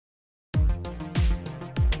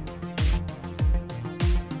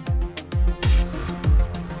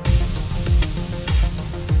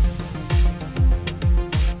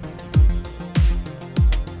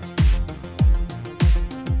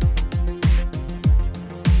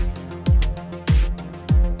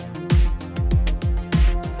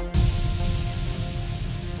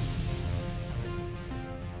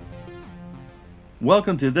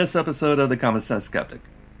Welcome to this episode of The Common Sense Skeptic,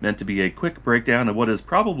 meant to be a quick breakdown of what is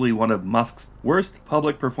probably one of Musk's worst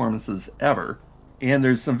public performances ever, and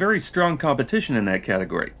there's some very strong competition in that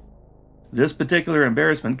category. This particular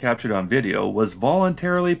embarrassment captured on video was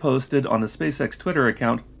voluntarily posted on the SpaceX Twitter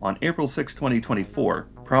account on April 6, 2024,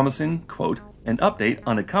 promising, quote, an update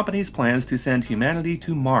on the company's plans to send humanity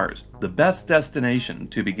to Mars, the best destination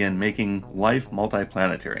to begin making life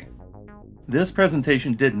multiplanetary. This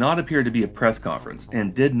presentation did not appear to be a press conference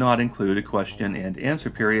and did not include a question and answer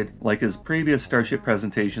period like his previous Starship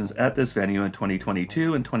presentations at this venue in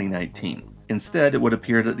 2022 and 2019. Instead, it would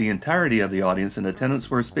appear that the entirety of the audience in attendance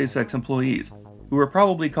were SpaceX employees, who were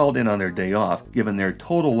probably called in on their day off given their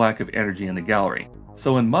total lack of energy in the gallery.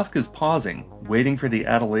 So when Musk is pausing, waiting for the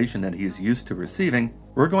adulation that he is used to receiving,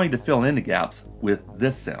 we're going to fill in the gaps with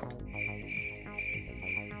this sound.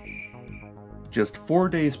 Just 4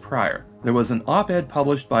 days prior, there was an op-ed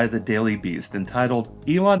published by the Daily Beast entitled,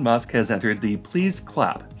 Elon Musk has entered the please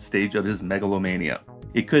clap stage of his megalomania.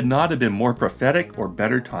 It could not have been more prophetic or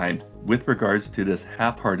better timed with regards to this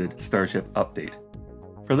half-hearted Starship update.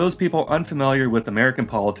 For those people unfamiliar with American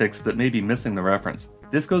politics that may be missing the reference,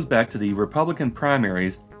 this goes back to the Republican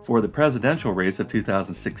primaries for the presidential race of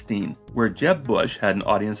 2016, where Jeb Bush had an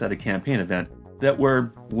audience at a campaign event that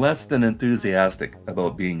were less than enthusiastic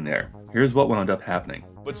about being there. Here's what wound up happening.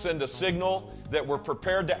 But send a signal that we're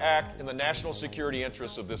prepared to act in the national security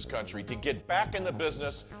interests of this country to get back in the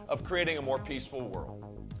business of creating a more peaceful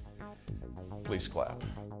world. Please clap.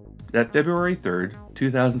 That February 3rd,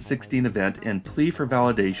 2016 event and plea for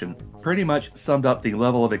validation pretty much summed up the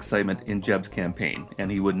level of excitement in Jeb's campaign,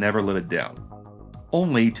 and he would never live it down.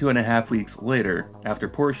 Only 2.5 weeks later, after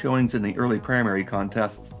poor showings in the early primary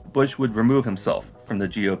contests, Bush would remove himself from the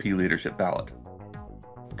GOP leadership ballot.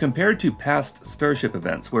 Compared to past Starship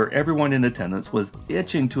events where everyone in attendance was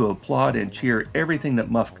itching to applaud and cheer everything that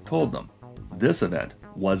Musk told them, this event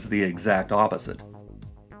was the exact opposite.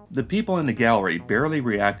 The people in the gallery barely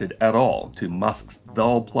reacted at all to Musk's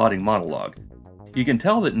dull plotting monologue. You can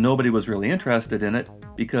tell that nobody was really interested in it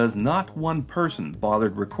because not one person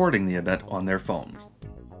bothered recording the event on their phones.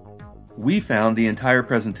 We found the entire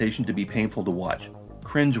presentation to be painful to watch,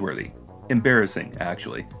 cringeworthy, embarrassing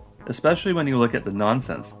actually, especially when you look at the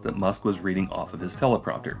nonsense that Musk was reading off of his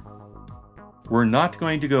teleprompter. We're not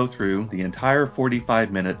going to go through the entire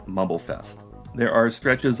 45-minute mumblefest. There are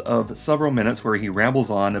stretches of several minutes where he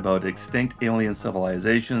rambles on about extinct alien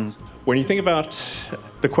civilizations. When you think about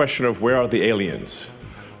the question of where are the aliens,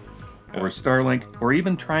 or Starlink, or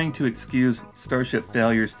even trying to excuse Starship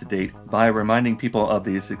failures to date by reminding people of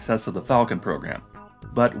the success of the Falcon program.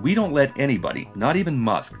 But we don't let anybody, not even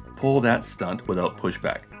Musk, pull that stunt without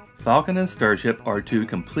pushback. Falcon and Starship are two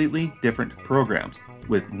completely different programs,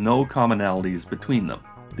 with no commonalities between them.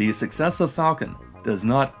 The success of Falcon does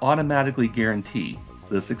not automatically guarantee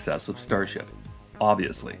the success of Starship,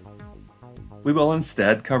 obviously. We will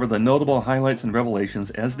instead cover the notable highlights and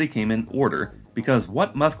revelations as they came in order, because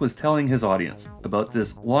what Musk was telling his audience about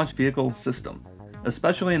this launch vehicle system,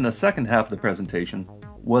 especially in the second half of the presentation,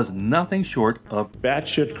 was nothing short of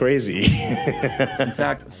batshit crazy. In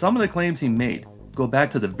fact, some of the claims he made go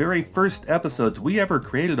back to the very first episodes we ever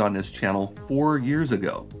created on this channel 4 years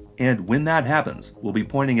ago. And when that happens, we'll be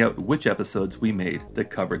pointing out which episodes we made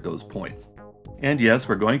that covered those points. And yes,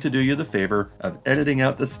 we're going to do you the favor of editing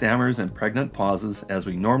out the stammers and pregnant pauses as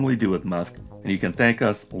we normally do with Musk, and you can thank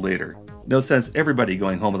us later. No sense everybody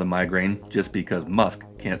going home with a migraine just because Musk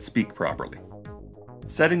can't speak properly.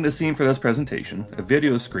 Setting the scene for this presentation, a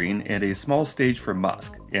video screen and a small stage for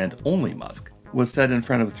Musk, and only Musk, was set in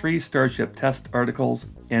front of 3 Starship test articles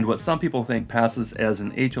and what some people think passes as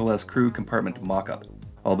an HLS crew compartment mock-up.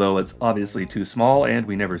 Although it's obviously too small and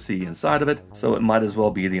we never see inside of it, so it might as well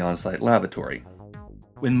be the on-site lavatory.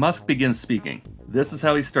 When Musk begins speaking, this is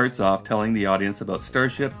how he starts off telling the audience about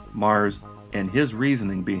Starship, Mars, and his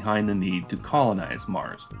reasoning behind the need to colonize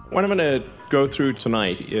Mars. What I'm going to go through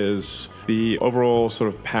tonight is the overall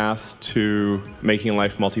sort of path to making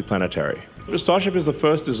life multiplanetary. Starship is the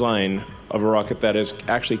first design of a rocket that is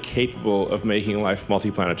actually capable of making life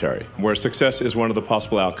multiplanetary, where success is one of the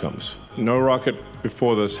possible outcomes. No rocket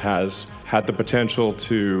before this has had the potential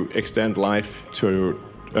to extend life to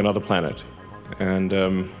another planet. And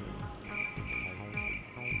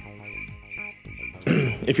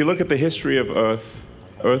if you look at the history of Earth,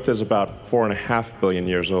 Earth is about 4.5 billion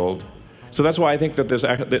years old. So that's why I think that there's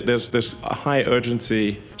a high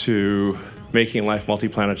urgency to making life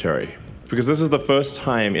multiplanetary. Because this is the first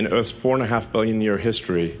time in Earth's 4.5 billion year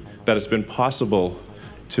history that it's been possible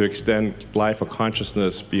to extend life or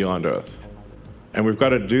consciousness beyond Earth. And we've got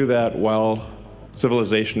to do that while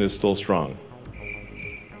civilization is still strong.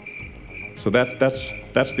 So that's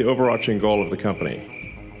the overarching goal of the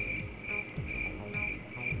company.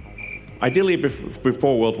 Ideally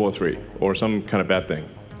before World War III, or some kind of bad thing.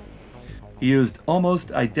 He used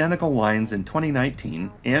almost identical lines in 2019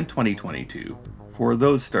 and 2022 for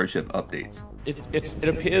those Starship updates. It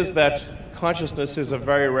appears that consciousness is a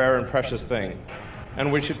very rare and precious thing,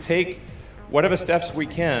 and we should take whatever steps we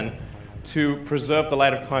can to preserve the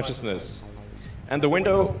light of consciousness. And the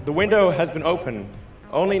window has been open.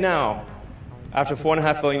 Only now, after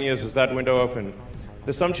 4.5 billion years, is that window open.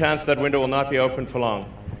 There's some chance that window will not be open for long.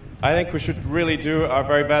 I think we should really do our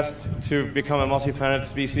very best to become a multi-planet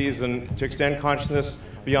species and to extend consciousness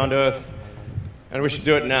beyond Earth. And we should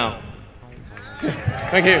do it now.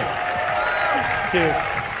 Thank you. Thank you.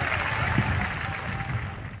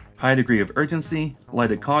 High degree of urgency,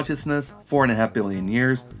 light of consciousness, 4.5 billion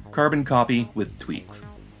years, carbon copy with tweaks.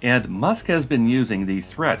 And Musk has been using the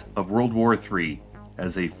threat of World War III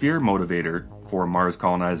as a fear motivator for Mars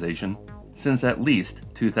colonization since at least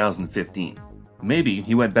 2015. Maybe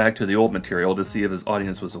he went back to the old material to see if his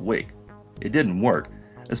audience was awake. It didn't work,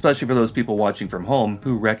 especially for those people watching from home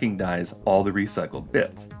who recognize all the recycled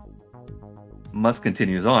bits. Musk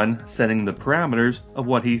continues on, setting the parameters of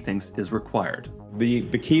what he thinks is required. The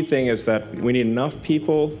key thing is that we need enough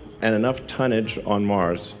people and enough tonnage on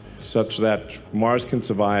Mars such that Mars can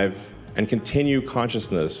survive and continue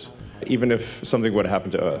consciousness even if something would happen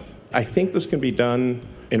to Earth. I think this can be done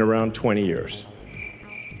in around 20 years.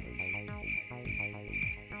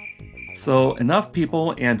 So enough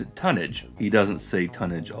people and tonnage, he doesn't say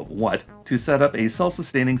tonnage of what, to set up a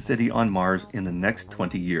self-sustaining city on Mars in the next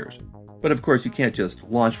 20 years. But of course you can't just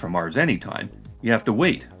launch from Mars anytime. You have to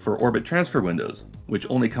wait for orbit transfer windows, which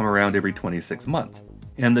only come around every 26 months.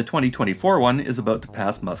 And the 2024 one is about to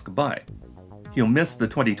pass Musk by. He'll miss the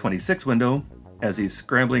 2026 window as he's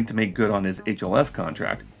scrambling to make good on his HLS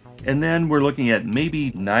contract. And then we're looking at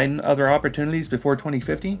maybe 9 other opportunities before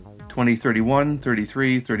 2050? 2031,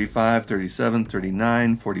 33, 35, 37,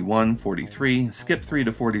 39, 41, 43, skip 3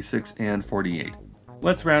 to 46, and 48.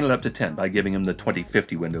 Let's round it up to 10 by giving him the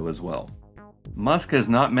 2050 window as well. Musk has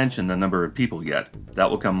not mentioned the number of people yet. That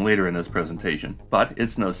will come later in this presentation. But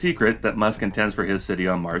it's no secret that Musk intends for his city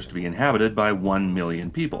on Mars to be inhabited by 1 million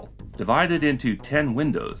people. Divided into 10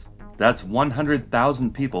 windows, that's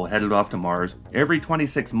 100,000 people headed off to Mars every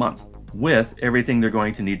 26 months, with everything they're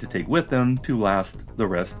going to need to take with them to last the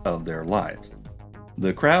rest of their lives.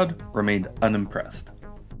 The crowd remained unimpressed.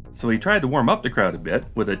 So he tried to warm up the crowd a bit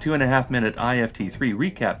with a 2.5-minute IFT3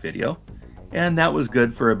 recap video, and that was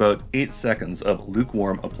good for about 8 seconds of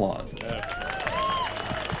lukewarm applause.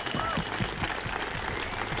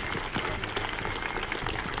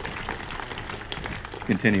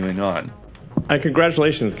 Continuing on. And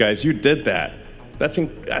congratulations, guys, you did that. That's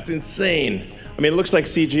insane. I mean, it looks like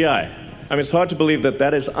CGI. I mean, it's hard to believe that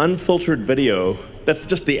that is unfiltered video. That's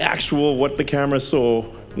just the actual what the camera saw.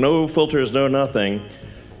 No filters, no nothing.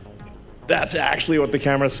 That's actually what the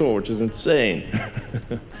camera saw, which is insane.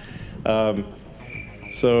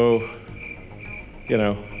 So, you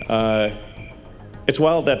know, it's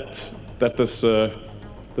wild that this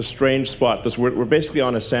strange spot. We're basically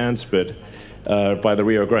on a sand spit by the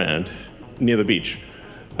Rio Grande, near the beach,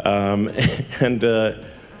 and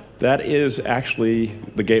that is actually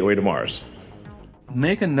the gateway to Mars.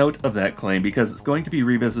 Make a note of that claim because it's going to be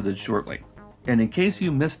revisited shortly. And in case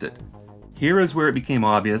you missed it, here is where it became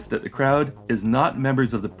obvious that the crowd is not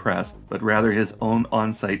members of the press, but rather his own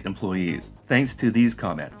on-site employees, thanks to these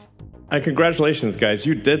comments. And congratulations, guys,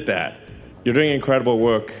 you did that. You're doing incredible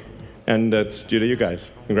work, and it's due to you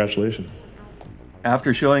guys. Congratulations.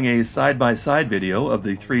 After showing a side-by-side video of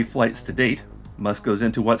the 3 flights to date, Musk goes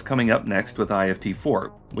into what's coming up next with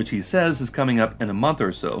IFT4, which he says is coming up in a month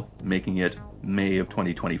or so, making it May of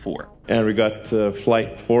 2024. And we got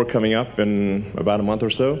Flight 4 coming up in about a month or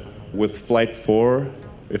so. With Flight 4,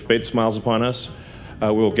 if fate smiles upon us,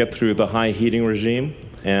 we'll get through the high heating regime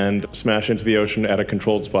and smash into the ocean at a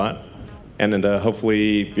controlled spot. And then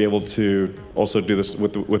hopefully be able to also do this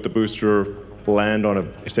with the booster, land on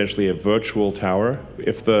essentially a virtual tower.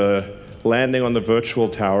 If the landing on the virtual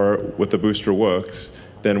tower with the booster works,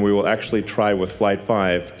 then we will actually try with Flight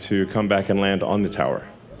 5 to come back and land on the tower.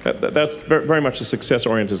 That's very much a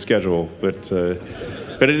success-oriented schedule, but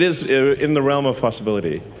it is in the realm of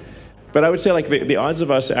possibility. But I would say, like, the odds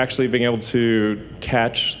of us actually being able to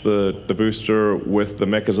catch the booster with the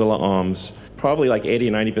Mechazilla arms, probably like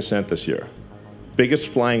 80-90% this year. Biggest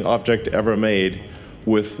flying object ever made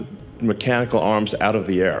with mechanical arms out of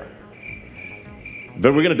the air.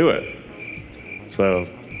 But we're going to do it. So,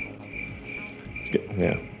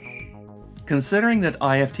 yeah. Considering that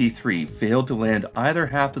IFT-3 failed to land either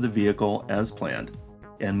half of the vehicle as planned,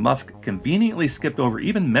 and Musk conveniently skipped over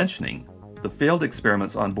even mentioning the failed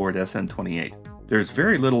experiments on board SN-28, there's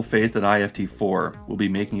very little faith that IFT-4 will be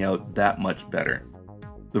making out that much better.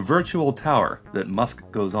 The virtual tower that Musk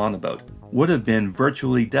goes on about would have been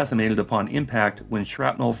virtually decimated upon impact when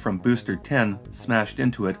shrapnel from Booster 10 smashed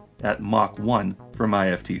into it at Mach 1 from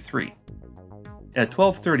IFT-3. At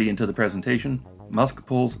 12:30 into the presentation, Musk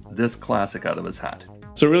pulls this classic out of his hat.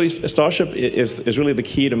 So really, Starship is really the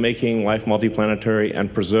key to making life multiplanetary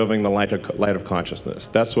and preserving the light of consciousness.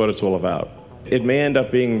 That's what it's all about. It may end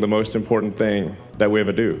up being the most important thing that we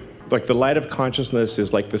ever do. Like the light of consciousness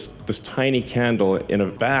is like this tiny candle in a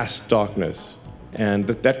vast darkness. And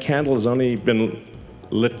that candle has only been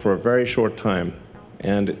lit for a very short time,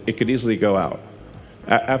 and it could easily go out.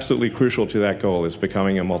 Absolutely crucial to that goal is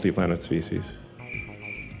becoming a multi-planet species.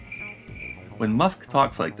 When Musk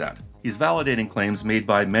talks like that, he's validating claims made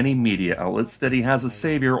by many media outlets that he has a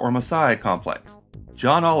savior or messiah complex.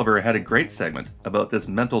 John Oliver had a great segment about this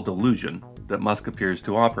mental delusion that Musk appears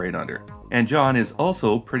to operate under, and John is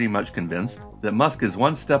also pretty much convinced that Musk is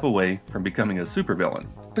one step away from becoming a supervillain.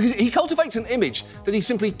 Because he cultivates an image that he's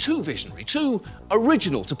simply too visionary, too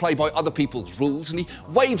original to play by other people's rules, and he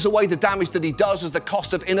waves away the damage that he does as the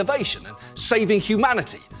cost of innovation and saving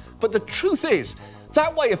humanity. But the truth is,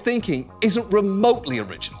 that way of thinking isn't remotely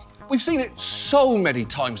original. We've seen it so many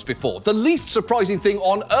times before. The least surprising thing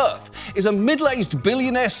on Earth is a middle-aged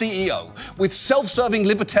billionaire CEO with self-serving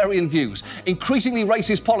libertarian views, increasingly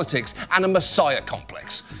racist politics, and a messiah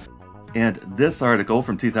complex. And this article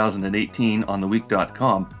from 2018 on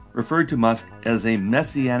theweek.com referred to Musk as a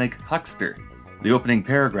messianic huckster, the opening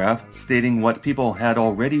paragraph stating what people had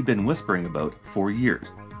already been whispering about for years.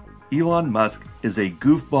 Elon Musk is a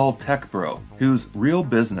goofball tech bro whose real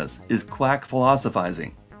business is quack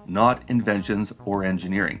philosophizing, not inventions or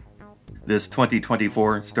engineering. This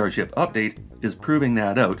 2024 Starship update is proving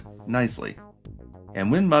that out nicely. And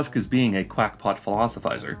when Musk is being a quackpot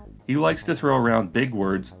philosophizer, he likes to throw around big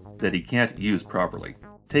words that he can't use properly.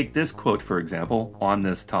 Take this quote, for example, on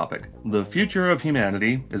this topic. The future of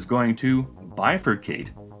humanity is going to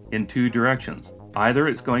bifurcate in two directions. Either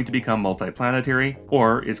it's going to become multiplanetary,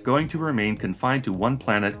 or it's going to remain confined to one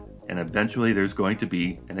planet, and eventually there's going to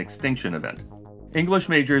be an extinction event. English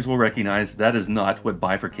majors will recognize that is not what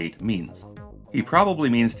bifurcate means. He probably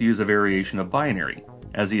means to use a variation of binary,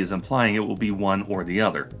 as he is implying it will be one or the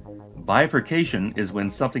other. Bifurcation is when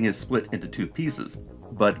something is split into two pieces,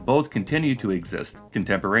 but both continue to exist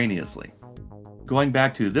contemporaneously. Going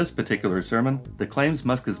back to this particular sermon, the claims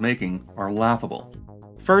Musk is making are laughable.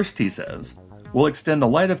 First, he says, we'll extend the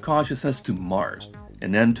light of consciousness to Mars,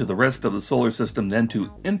 and then to the rest of the solar system, then to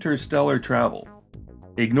interstellar travel.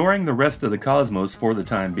 Ignoring the rest of the cosmos for the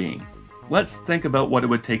time being, let's think about what it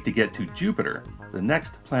would take to get to Jupiter, the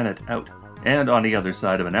next planet out, and on the other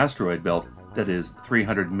side of an asteroid belt that is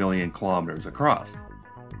 300 million kilometers across.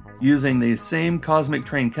 Using the same cosmic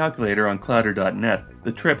train calculator on Clouder.net,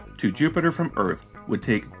 the trip to Jupiter from Earth would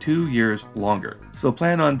take 2 years longer. So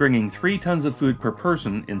plan on bringing 3 tons of food per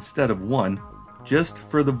person instead of 1, just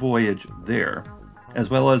for the voyage there, as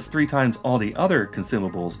well as 3 times all the other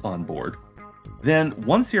consumables on board. Then,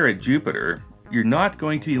 once you're at Jupiter, you're not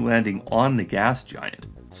going to be landing on the gas giant.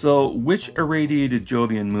 So, which irradiated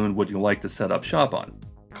Jovian moon would you like to set up shop on?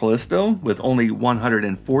 Callisto, with only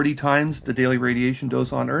 140 times the daily radiation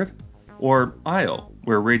dose on Earth? Or Io,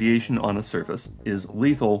 where radiation on the surface is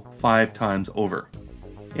lethal 5 times over?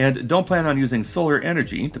 And don't plan on using solar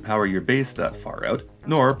energy to power your base that far out,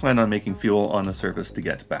 nor plan on making fuel on the surface to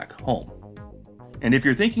get back home. And if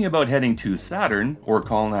you're thinking about heading to Saturn, or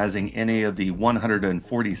colonizing any of the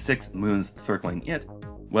 146 moons circling it,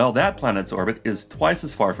 well, that planet's orbit is twice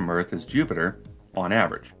as far from Earth as Jupiter, on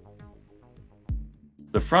average.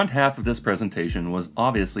 The front half of this presentation was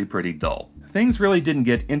obviously pretty dull. Things really didn't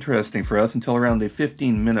get interesting for us until around the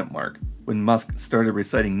 15-minute mark, when Musk started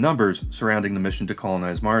reciting numbers surrounding the mission to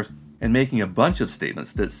colonize Mars, and making a bunch of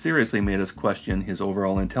statements that seriously made us question his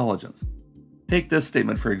overall intelligence. Take this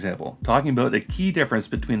statement, for example, talking about the key difference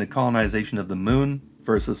between the colonization of the Moon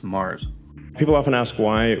versus Mars. People often ask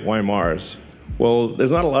why Mars? Well,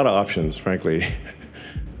 there's not a lot of options, frankly.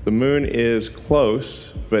 The Moon is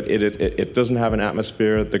close, but it doesn't have an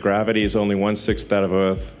atmosphere. The gravity is only 1/6 that of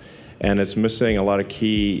Earth, and it's missing a lot of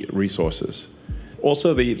key resources.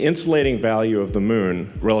 Also, the insulating value of the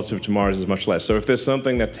Moon relative to Mars is much less. So if there's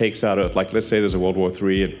something that takes out Earth, like let's say there's a World War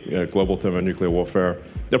III, global thermonuclear warfare,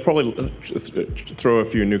 they'll probably throw a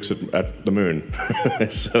few nukes at the Moon.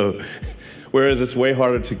 So Whereas it's way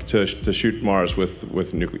harder to shoot Mars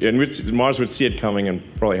with nuclear. And Mars would see it coming and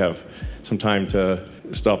probably have some time to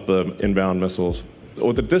stop the inbound missiles.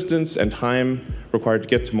 Or the distance and time required to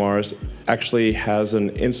get to Mars actually has an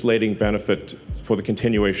insulating benefit for the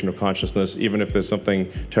continuation of consciousness, even if there's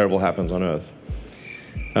something terrible happens on Earth.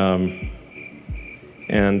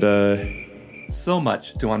 So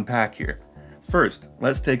much to unpack here. First,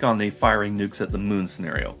 let's take on the firing nukes at the moon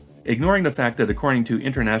scenario. Ignoring the fact that according to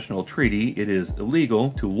international treaty it is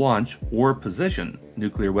illegal to launch or position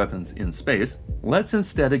nuclear weapons in space, let's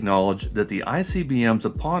instead acknowledge that the ICBMs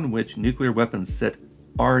upon which nuclear weapons sit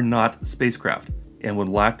are not spacecraft and would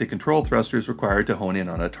lack the control thrusters required to hone in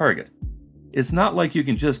on a target. It's not like you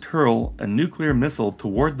can just hurl a nuclear missile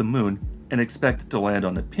toward the moon and expect it to land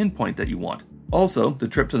on the pinpoint that you want. Also, the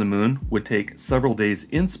trip to the moon would take several days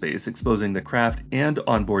in space, exposing the craft and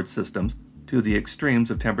onboard systems to the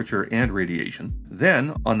extremes of temperature and radiation.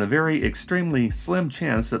 Then, on the very extremely slim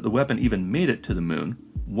chance that the weapon even made it to the moon,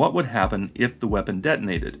 what would happen if the weapon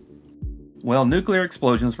detonated? Well, nuclear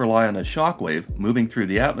explosions rely on a shock wave moving through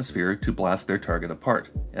the atmosphere to blast their target apart,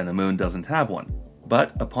 and the moon doesn't have one.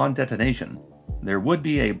 But upon detonation, there would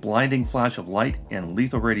be a blinding flash of light and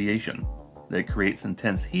lethal radiation that creates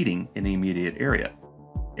intense heating in the immediate area.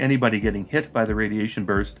 Anybody getting hit by the radiation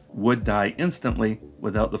burst would die instantly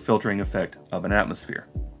without the filtering effect of an atmosphere.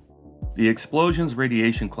 The explosion's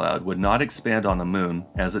radiation cloud would not expand on the moon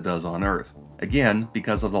as it does on Earth, again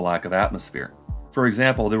because of the lack of atmosphere. For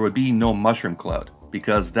example, there would be no mushroom cloud,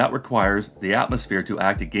 because that requires the atmosphere to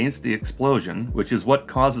act against the explosion, which is what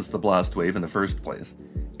causes the blast wave in the first place.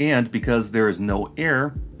 And because there is no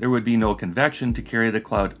air, there would be no convection to carry the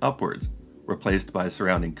cloud upwards, replaced by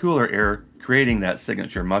surrounding cooler air, creating that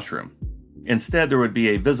signature mushroom. Instead, there would be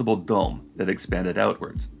a visible dome that expanded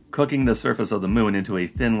outwards, cooking the surface of the moon into a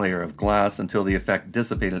thin layer of glass until the effect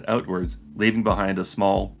dissipated outwards, leaving behind a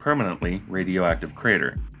small, permanently radioactive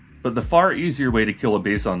crater. But the far easier way to kill a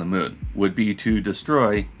base on the moon would be to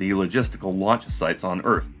destroy the logistical launch sites on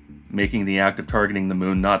Earth, making the act of targeting the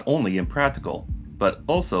moon not only impractical, but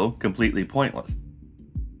also completely pointless.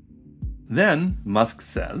 Then, Musk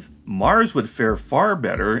says, Mars would fare far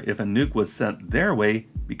better if a nuke was sent their way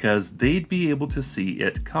because they'd be able to see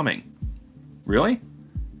it coming. Really?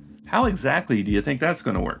 How exactly do you think that's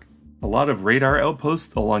going to work? A lot of radar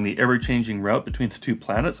outposts along the ever-changing route between the two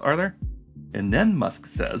planets, are there? And then Musk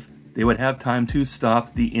says they would have time to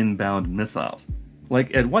stop the inbound missiles.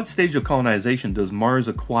 Like, at what stage of colonization does Mars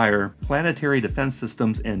acquire planetary defense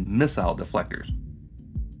systems and missile deflectors?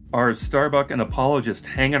 Are Starbuck and Apollo just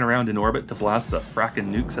hanging around in orbit to blast the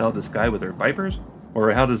frackin' nukes out of the sky with their Vipers?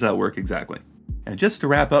 Or how does that work exactly? And just to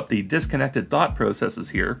wrap up the disconnected thought processes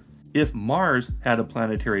here, if Mars had a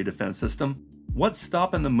planetary defense system, what's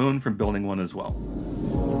stopping the moon from building one as well?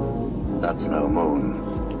 That's no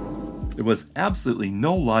moon. There was absolutely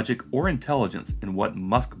no logic or intelligence in what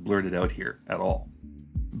Musk blurted out here at all.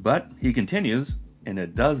 But he continues, and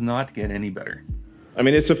it does not get any better. I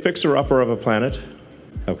mean, it's a fixer-upper of a planet.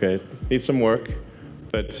 Okay, it needs some work,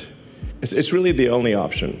 but it's really the only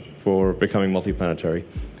option for becoming multiplanetary.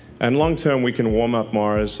 And long term, we can warm up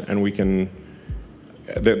Mars, and we can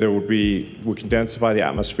densify the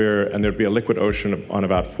atmosphere, and there'd be a liquid ocean on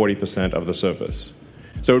about 40% of the surface.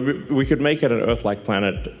 So we could make it an Earth-like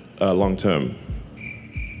planet long term.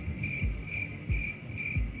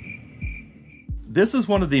 This is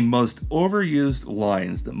one of the most overused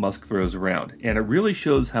lines that Musk throws around, and it really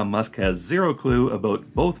shows how Musk has zero clue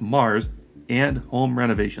about both Mars and home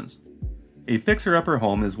renovations. A fixer-upper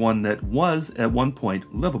home is one that was at one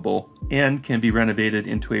point livable and can be renovated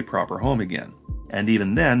into a proper home again. And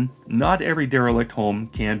even then, not every derelict home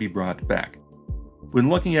can be brought back. When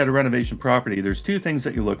looking at a renovation property, there's two things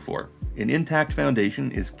that you look for. An intact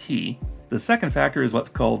foundation is key. The second factor is what's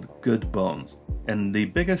called good bones. And the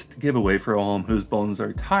biggest giveaway for a home whose bones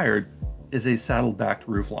are tired is a saddle-backed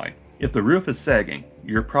roofline. If the roof is sagging,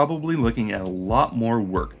 you're probably looking at a lot more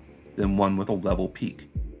work than one with a level peak.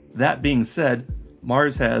 That being said,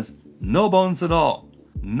 Mars has no bones at all.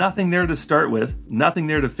 Nothing there to start with, nothing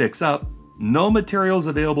there to fix up, no materials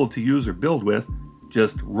available to use or build with,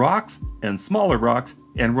 just rocks and smaller rocks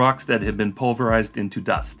and rocks that have been pulverized into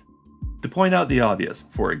dust. To point out the obvious,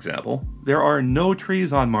 for example, there are no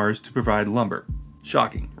trees on Mars to provide lumber.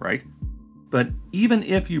 Shocking, right? But even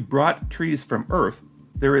if you brought trees from Earth,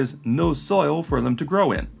 there is no soil for them to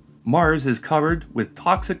grow in. Mars is covered with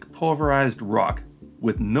toxic pulverized rock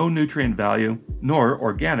with no nutrient value nor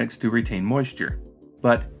organics to retain moisture.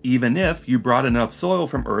 But even if you brought enough soil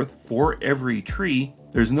from Earth for every tree,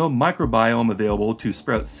 there's no microbiome available to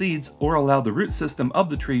sprout seeds or allow the root system of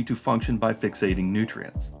the tree to function by fixating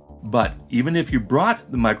nutrients. But even if you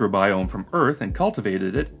brought the microbiome from Earth and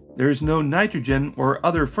cultivated it, there's no nitrogen or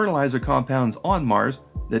other fertilizer compounds on Mars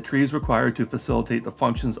that trees require to facilitate the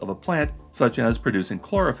functions of a plant, such as producing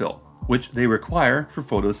chlorophyll, which they require for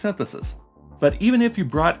photosynthesis. But even if you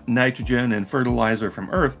brought nitrogen and fertilizer from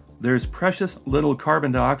Earth, there's precious little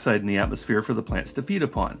carbon dioxide in the atmosphere for the plants to feed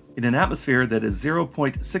upon, in an atmosphere that is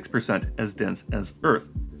 0.6% as dense as Earth,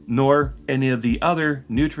 nor any of the other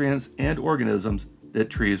nutrients and organisms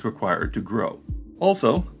that trees require to grow.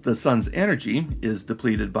 Also, the sun's energy is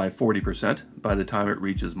depleted by 40% by the time it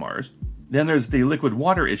reaches Mars. Then there's the liquid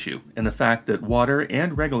water issue, and the fact that water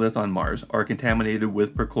and regolith on Mars are contaminated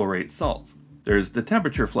with perchlorate salts. There's the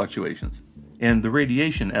temperature fluctuations, and the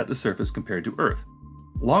radiation at the surface compared to Earth.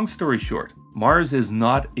 Long story short, Mars is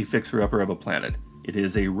not a fixer-upper of a planet. It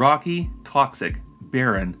is a rocky, toxic,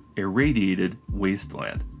 barren, irradiated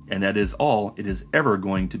wasteland, and that is all it is ever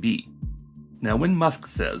going to be. Now, when Musk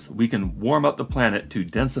says we can warm up the planet to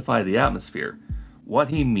densify the atmosphere, what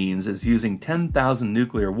he means is using 10,000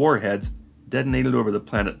 nuclear warheads detonated over the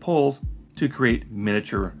planet poles to create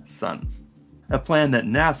miniature suns. A plan that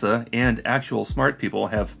NASA and actual smart people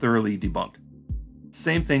have thoroughly debunked.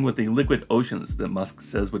 Same thing with the liquid oceans that Musk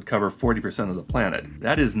says would cover 40% of the planet.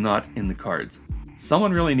 That is not in the cards.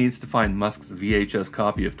 Someone really needs to find Musk's VHS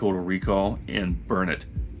copy of Total Recall and burn it,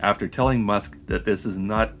 after telling Musk that this is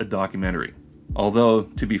not a documentary. Although,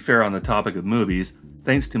 to be fair on the topic of movies,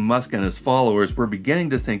 thanks to Musk and his followers, we're beginning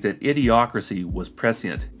to think that idiocracy was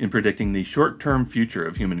prescient in predicting the short-term future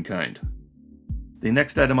of humankind. The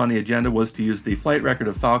next item on the agenda was to use the flight record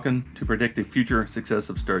of Falcon to predict the future success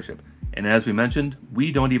of Starship. And as we mentioned,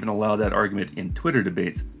 we don't even allow that argument in Twitter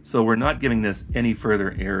debates, so we're not giving this any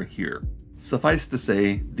further air here. Suffice to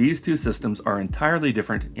say, these two systems are entirely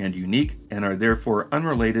different and unique, and are therefore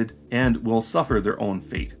unrelated and will suffer their own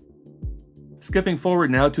fate. Skipping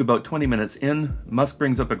forward now to about 20 minutes in, Musk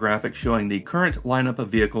brings up a graphic showing the current lineup of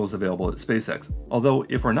vehicles available at SpaceX. Although,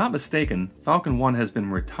 if we're not mistaken, Falcon 1 has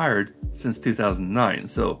been retired since 2009,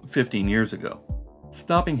 so 15 years ago.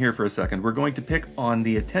 Stopping here for a second, we're going to pick on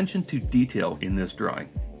the attention to detail in this drawing.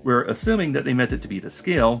 We're assuming that they meant it to be to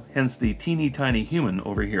scale, hence the teeny tiny human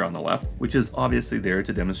over here on the left, which is obviously there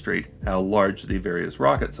to demonstrate how large the various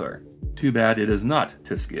rockets are. Too bad it is not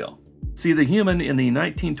to scale. See, the human in the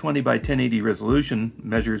 1920 by 1080 resolution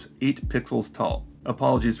measures 8 pixels tall.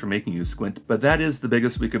 Apologies for making you squint, but that is the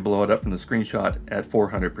biggest we could blow it up from the screenshot at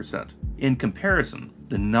 400%. In comparison,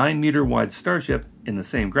 the 9-meter wide Starship in the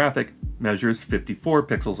same graphic measures 54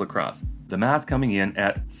 pixels across, the math coming in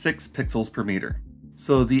at 6 pixels per meter.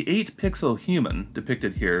 So the 8-pixel human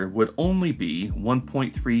depicted here would only be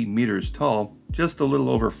 1.3 meters tall, just a little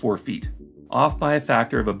over 4 feet. Off by a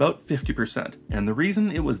factor of about 50%, and the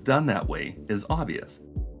reason it was done that way is obvious.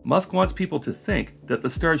 Musk wants people to think that the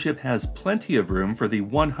Starship has plenty of room for the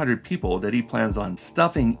 100 people that he plans on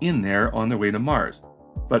stuffing in there on their way to Mars.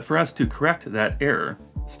 But for us to correct that error,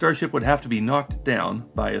 Starship would have to be knocked down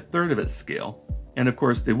by a third of its scale, and of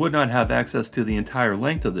course they would not have access to the entire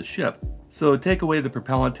length of the ship, so take away the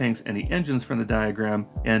propellant tanks and the engines from the diagram,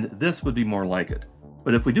 and this would be more like it.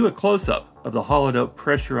 But if we do a close-up of the hollowed-out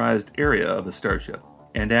pressurized area of a Starship,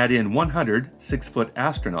 and add in 100 6-foot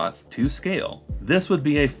astronauts to scale, this would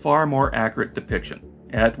be a far more accurate depiction.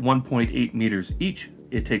 At 1.8 meters each,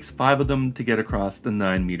 it takes 5 of them to get across the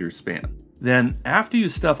 9-meter span. Then, after you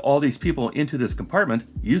stuff all these people into this compartment,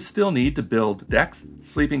 you still need to build decks,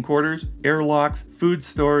 sleeping quarters, airlocks, food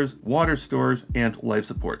stores, water stores, and life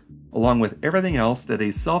support, along with everything else that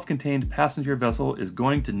a self-contained passenger vessel is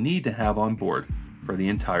going to need to have on board for the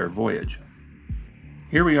entire voyage.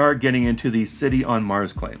 Here we are getting into the city on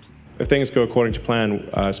Mars claims. If things go according to plan,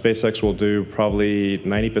 SpaceX will do probably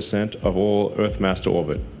 90% of all Earth mass to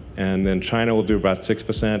orbit. And then China will do about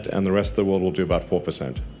 6%, and the rest of the world will do about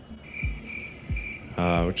 4%,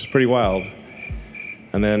 which is pretty wild.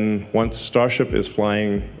 And then once Starship is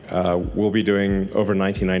flying, we'll be doing over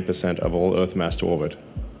 99% of all Earth mass to orbit,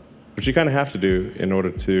 which you kind of have to do in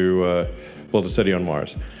order to build a city on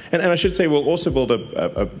Mars. And I should say we'll also build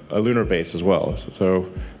a lunar base as well,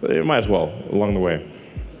 so it might as well along the way.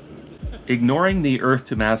 Ignoring the Earth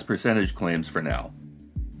to mass percentage claims for now,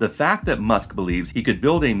 the fact that Musk believes he could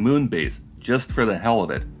build a moon base just for the hell of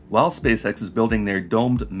it, while SpaceX is building their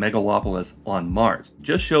domed megalopolis on Mars,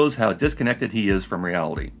 just shows how disconnected he is from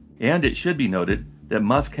reality. And it should be noted that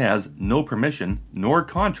Musk has no permission nor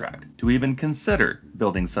contract to even consider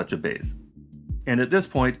building such a base. And at this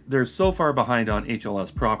point, they're so far behind on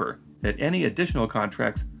HLS proper that any additional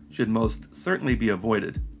contracts should most certainly be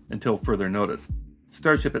avoided until further notice.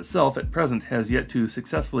 Starship itself at present has yet to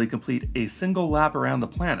successfully complete a single lap around the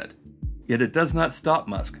planet. Yet it does not stop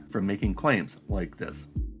Musk from making claims like this.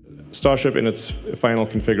 Starship in its final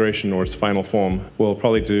configuration or its final form will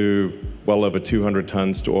probably do well over 200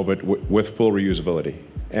 tons to orbit with full reusability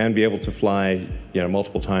and be able to fly,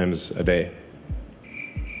 multiple times a day.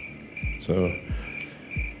 So,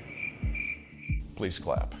 Please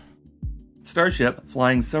clap. Starship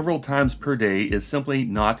flying several times per day is simply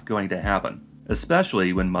not going to happen,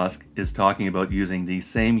 especially when Musk is talking about using the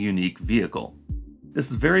same unique vehicle. This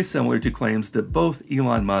is very similar to claims that both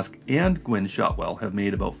Elon Musk and Gwynne Shotwell have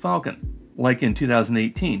made about Falcon, like in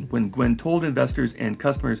 2018 when Gwynne told investors and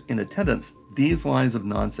customers in attendance these lines of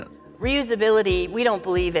nonsense. Reusability, we don't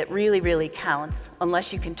believe it really counts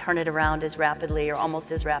unless you can turn it around as rapidly or almost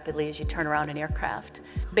as rapidly as you turn around an aircraft.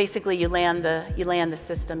 Basically, you land the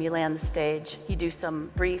system, you land the stage, you do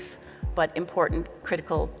some brief but important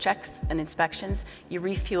critical checks and inspections, you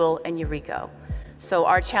refuel and you re-go. So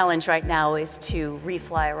our challenge right now is to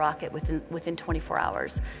refly a rocket within 24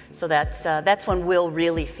 hours. So that's when we'll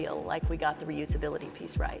really feel like we got the reusability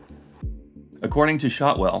piece right. According to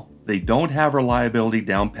Shotwell, they don't have reliability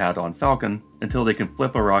down pat on Falcon until they can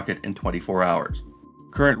flip a rocket in 24 hours.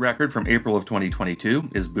 Current record from April of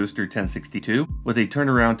 2022 is Booster 1062 with a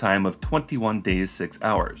turnaround time of 21 days 6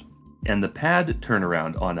 hours. And the pad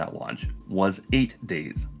turnaround on that launch was 8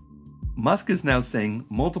 days. Musk is now saying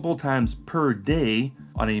multiple times per day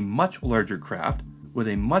on a much larger craft with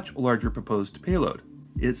a much larger proposed payload.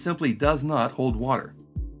 It simply does not hold water.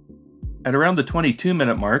 At around the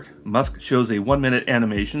 22-minute mark, Musk shows a 1-minute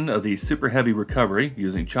animation of the super heavy recovery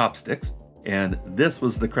using chopsticks, and this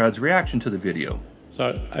was the crowd's reaction to the video.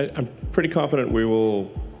 So I'm pretty confident we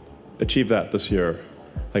will achieve that this year.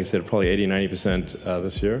 Like I said, probably 80-90%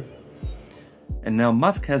 this year. And now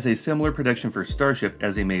Musk has a similar prediction for Starship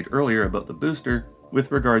as he made earlier about the booster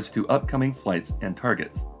with regards to upcoming flights and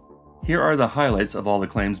targets. Here are the highlights of all the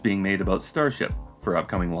claims being made about Starship for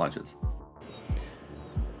upcoming launches.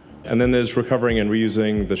 And then there's recovering and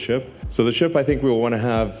reusing the ship. So the ship, I think we will want to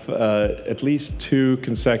have at least 2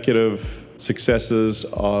 consecutive successes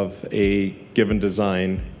of a given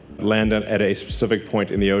design land at a specific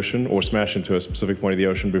point in the ocean or smash into a specific point of the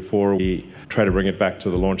ocean before we try to bring it back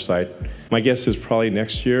to the launch site. My guess is probably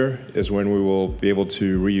next year is when we will be able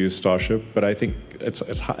to reuse Starship, but I think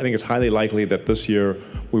it's highly likely that this year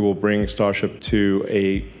we will bring Starship to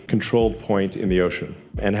a controlled point in the ocean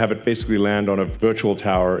and have it basically land on a virtual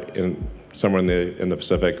tower somewhere in the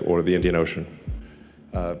Pacific or the Indian Ocean.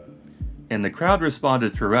 And the crowd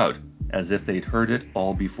responded throughout as if they'd heard it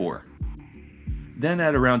all before. Then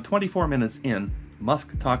at around 24 minutes in,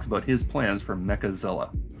 Musk talks about his plans for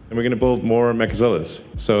Mechazilla. And we're going to build more Mechazillas.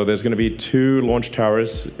 So there's going to be 2 launch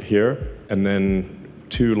towers here, and then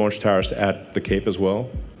 2 launch towers at the Cape as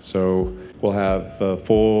well. So we'll have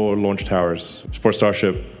 4 launch towers for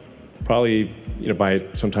Starship, probably by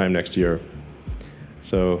sometime next year.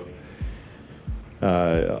 So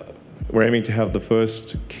we're aiming to have the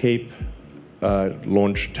first Cape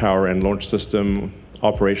launch tower and launch system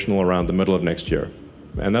operational around the middle of next year.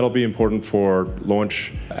 And that'll be important for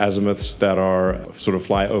launch azimuths that are sort of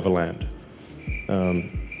fly over land.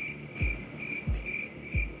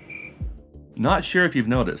 Not sure if you've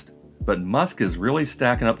noticed, but Musk is really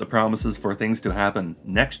stacking up the promises for things to happen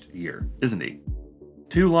next year, isn't he?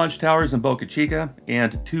 2 launch towers in Boca Chica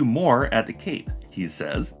and 2 more at the Cape, he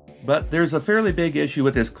says. But there's a fairly big issue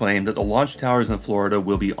with this claim that the launch towers in Florida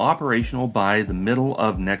will be operational by the middle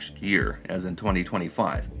of next year, as in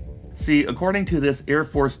 2025. See, according to this Air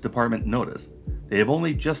Force Department notice, they have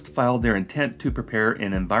only just filed their intent to prepare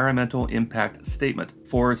an environmental impact statement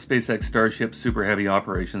for SpaceX Starship Super Heavy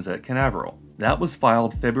operations at Canaveral. That was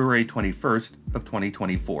filed February 21st of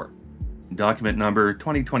 2024. Document number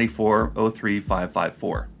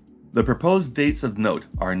 2024-03554. The proposed dates of note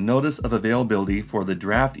are Notice of Availability for the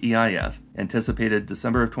Draft EIS, anticipated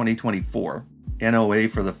December of 2024, NOA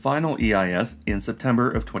for the final EIS in September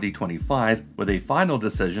of 2025, with a final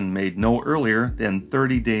decision made no earlier than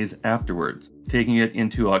 30 days afterwards, taking it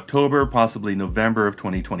into October, possibly November of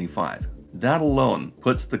 2025. That alone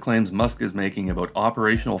puts the claims Musk is making about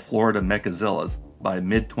operational Florida Mechazillas by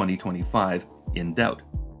mid-2025 in doubt.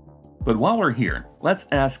 But while we're here, let's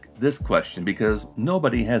ask this question because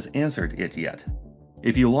nobody has answered it yet.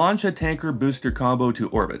 If you launch a tanker booster combo to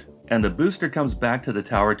orbit, and the booster comes back to the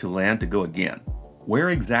tower to land to go again, where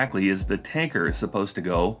exactly is the tanker supposed to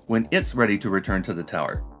go when it's ready to return to the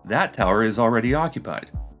tower? That tower is already occupied.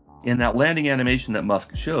 In that landing animation that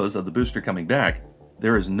Musk shows of the booster coming back,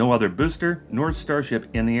 there is no other booster nor Starship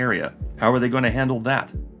in the area. How are they going to handle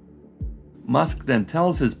that? Musk then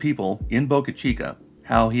tells his people in Boca Chica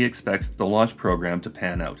how he expects the launch program to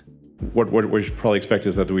pan out. What we should probably expect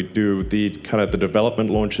is that we do the development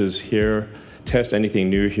launches here, test anything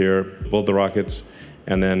new here, build the rockets,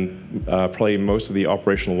 and then probably most of the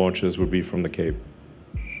operational launches would be from the Cape.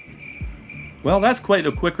 Well, that's quite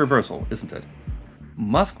a quick reversal, isn't it?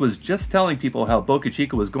 Musk was just telling people how Boca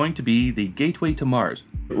Chica was going to be the gateway to Mars.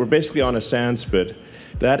 We're basically on a sand spit.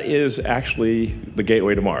 That is actually the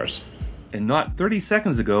gateway to Mars. And not 30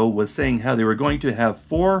 seconds ago was saying how they were going to have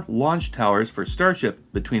 4 launch towers for Starship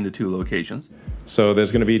between the 2 locations. So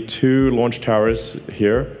there's going to be 2 launch towers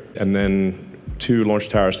here, and then 2 launch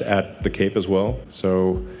towers at the Cape as well.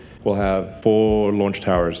 So we'll have 4 launch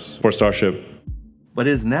towers for Starship. But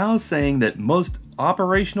is now saying that most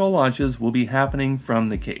operational launches will be happening from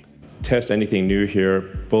the Cape. Test anything new here,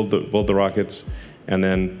 build the rockets, and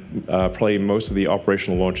then probably most of the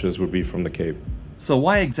operational launches would be from the Cape. So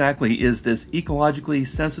why exactly is this ecologically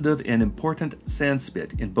sensitive and important sand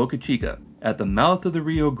spit in Boca Chica at the mouth of the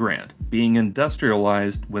Rio Grande being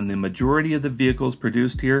industrialized when the majority of the vehicles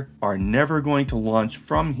produced here are never going to launch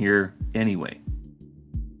from here anyway?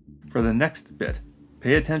 For the next bit,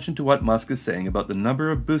 pay attention to what Musk is saying about the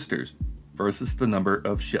number of boosters versus the number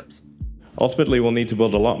of ships. Ultimately, we'll need to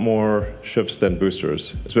build a lot more ships than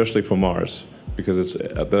boosters, especially for Mars, because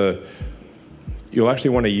you'll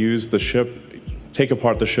actually want to use the ship, take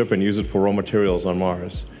apart the ship and use it for raw materials on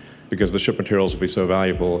Mars, because the ship materials will be so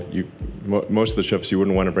valuable. Most of the ships you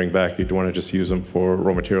wouldn't want to bring back. You'd want to just use them for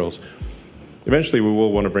raw materials. Eventually, we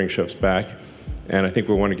will want to bring ships back, and I think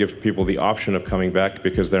we want to give people the option of coming back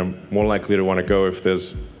because they're more likely to want to go if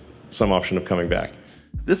there's some option of coming back.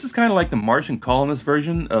 This is kind of like the Martian colonist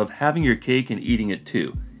version of having your cake and eating it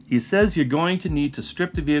too. He says you're going to need to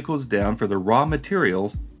strip the vehicles down for the raw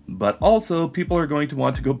materials, but also people are going to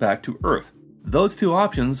want to go back to Earth. Those 2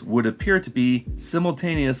 options would appear to be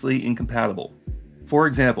simultaneously incompatible. For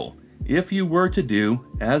example, if you were to do,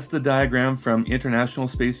 as the diagram from International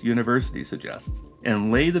Space University suggests,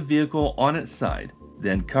 and lay the vehicle on its side,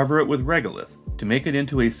 then cover it with regolith to make it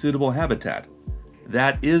into a suitable habitat,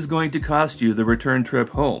 that is going to cost you the return trip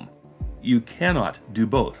home. You cannot do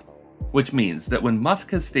both. Which means that when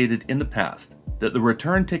Musk has stated in the past that the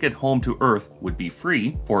return ticket home to Earth would be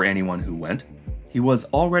free for anyone who went, he was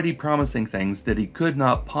already promising things that he could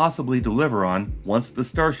not possibly deliver on once the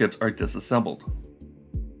starships are disassembled.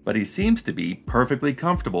 But he seems to be perfectly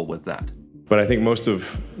comfortable with that. But I think most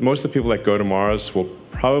of the people that go to Mars will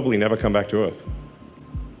probably never come back to Earth.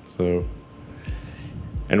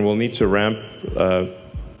 And we'll need to ramp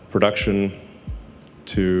production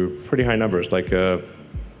to pretty high numbers, like I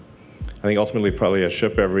think ultimately probably a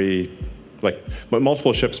ship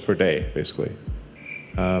multiple ships per day, basically.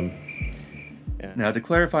 Now, to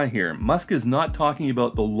clarify here, Musk is not talking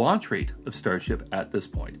about the launch rate of Starship at this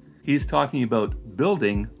point. He's talking about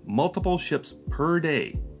building multiple ships per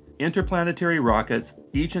day. Interplanetary rockets,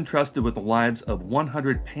 each entrusted with the lives of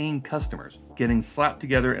 100 paying customers, getting slapped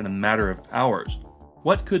together in a matter of hours.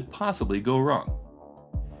 What could possibly go wrong?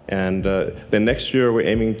 And then next year, we're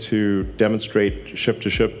aiming to demonstrate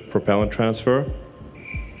ship-to-ship propellant transfer.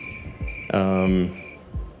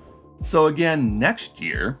 So again, next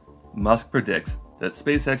year, Musk predicts that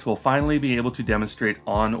SpaceX will finally be able to demonstrate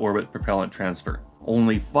on-orbit propellant transfer,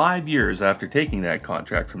 only 5 years after taking that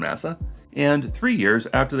contract from NASA, and 3 years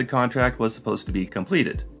after the contract was supposed to be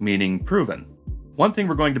completed, meaning proven. One thing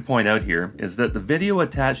we're going to point out here is that the video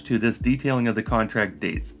attached to this detailing of the contract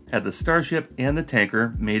dates had the Starship and the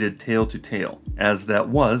tanker mated tail to tail, as that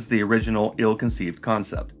was the original ill-conceived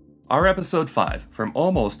concept. Our episode 5 from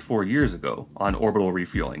almost 4 years ago on orbital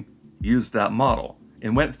refueling used that model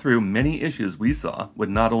and went through many issues we saw with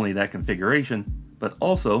not only that configuration, but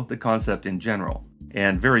also the concept in general.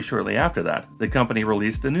 And very shortly after that, the company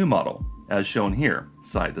released a new model, as shown here,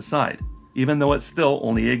 side to side, even though it still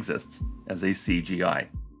only exists as a CGI.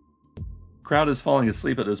 Crowd is falling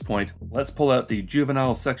asleep at this point. Let's pull out the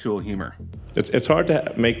juvenile sexual humor. It's hard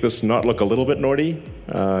to make this not look a little bit naughty,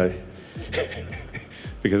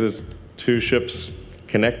 because it's 2 ships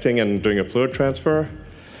connecting and doing a fluid transfer.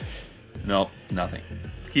 No, nothing.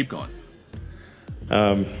 Keep going.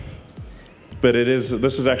 But this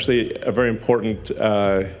is actually a very important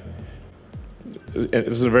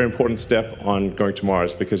step on going to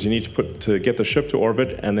Mars, because you need to get the ship to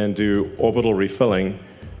orbit and then do orbital refilling.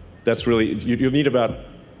 That's really, you'll need about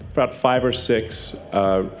 5 or 6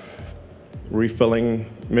 refilling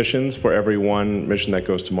missions for every one mission that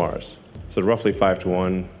goes to Mars. So roughly 5 to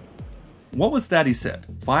 1. What was that he said?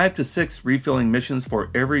 5 to 6 refilling missions for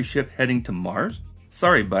every ship heading to Mars?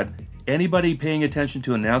 Sorry, bud. Anybody paying attention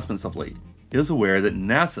to announcements of late, is aware that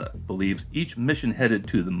NASA believes each mission headed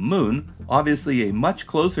to the moon, obviously a much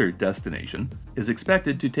closer destination, is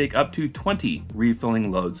expected to take up to 20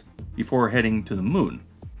 refilling loads before heading to the moon,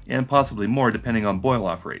 and possibly more depending on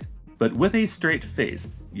boil-off rate. But with a straight face,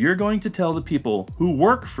 you're going to tell the people who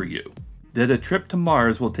work for you that a trip to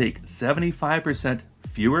Mars will take 75%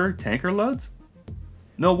 fewer tanker loads?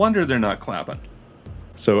 No wonder they're not clapping.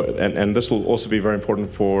 So, and this will also be very important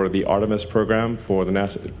for the Artemis program for the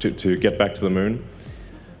NASA to get back to the moon.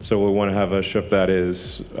 So we'll want to have a ship that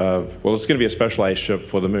is, well, it's going to be a specialized ship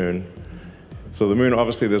for the moon. So the moon,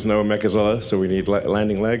 obviously, there's no mechazilla, so we need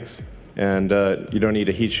landing legs. And you don't need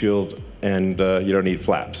a heat shield, and you don't need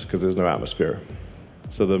flaps, because there's no atmosphere.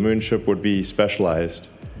 So the moon ship would be specialized.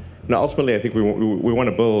 Now, ultimately, I think we want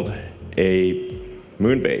to build a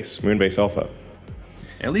moon base Alpha.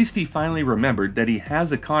 At least he finally remembered that he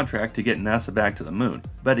has a contract to get NASA back to the moon.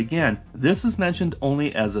 But again, this is mentioned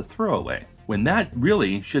only as a throwaway, when that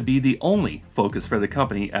really should be the only focus for the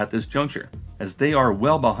company at this juncture, as they are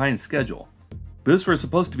well behind schedule. Boosts were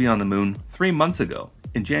supposed to be on the moon 3 months ago,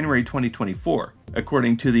 in January 2024,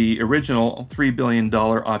 according to the original $3 billion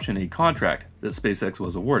Option A contract that SpaceX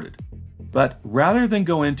was awarded. But rather than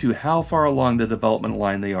go into how far along the development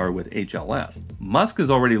line they are with HLS, Musk is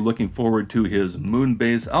already looking forward to his moon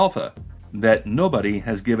base Alpha that nobody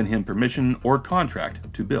has given him permission or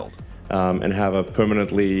contract to build. And have a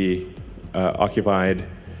permanently occupied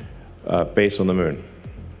base on the moon.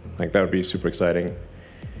 Like, that would be super exciting.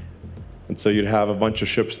 And so you'd have a bunch of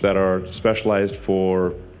ships that are specialized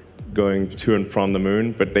for going to and from the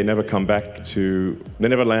moon, but they never they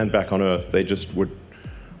never land back on Earth. They just would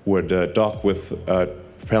dock with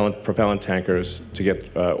propellant tankers to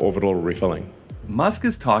get orbital refilling. Musk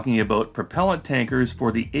is talking about propellant tankers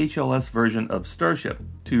for the HLS version of Starship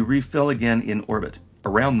to refill again in orbit,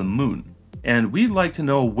 around the moon. And we'd like to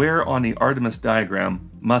know where on the Artemis diagram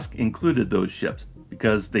Musk included those ships,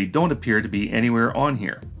 because they don't appear to be anywhere on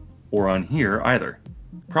here. Or on here either.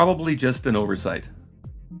 Probably just an oversight.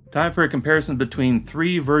 Time for a comparison between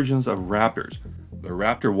 3 versions of Raptors. The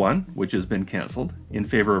Raptor 1, which has been cancelled, in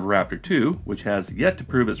favor of Raptor 2, which has yet to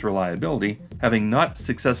prove its reliability, having not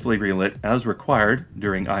successfully relit as required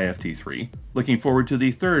during IFT3. Looking forward to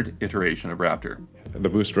the 3rd iteration of Raptor. The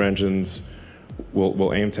booster engines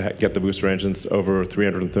will aim to get the booster engines over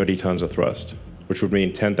 330 tons of thrust, which would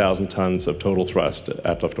mean 10,000 tons of total thrust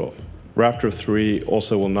at liftoff. Raptor 3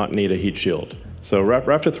 also will not need a heat shield. So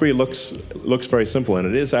Raptor 3 looks very simple, and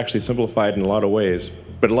it is actually simplified in a lot of ways,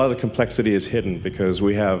 but a lot of the complexity is hidden because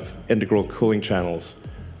we have integral cooling channels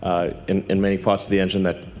in many parts of the engine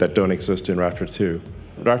that don't exist in Raptor 2.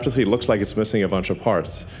 Raptor 3 looks like it's missing a bunch of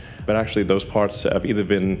parts, but actually those parts have either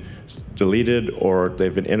been deleted or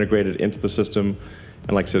they've been integrated into the system,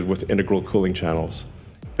 and like I said, with integral cooling channels.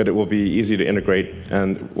 But it will be easy to integrate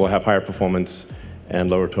and will have higher performance and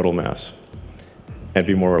lower total mass, and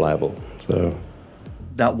be more reliable. So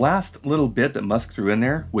that last little bit that Musk threw in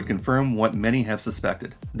there would confirm what many have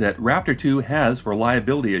suspected, that Raptor 2 has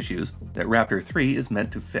reliability issues that Raptor 3 is meant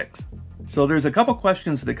to fix. So there's a couple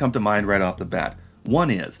questions that come to mind right off the bat. One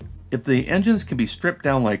is, if the engines can be stripped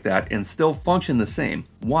down like that and still function the same,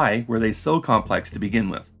 why were they so complex to begin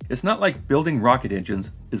with? It's not like building rocket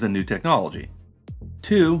engines is a new technology.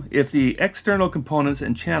 2, if the external components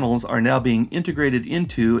and channels are now being integrated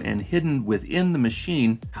into and hidden within the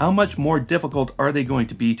machine, how much more difficult are they going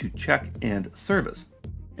to be to check and service?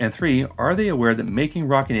 And 3, are they aware that making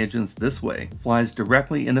rocket engines this way flies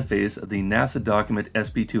directly in the face of the NASA document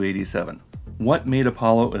SP287? What made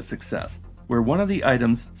Apollo a success? Where one of the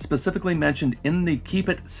items specifically mentioned in the Keep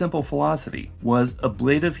It Simple philosophy was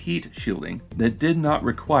ablative heat shielding that did not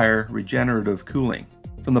require regenerative cooling.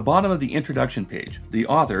 From the bottom of the introduction page, the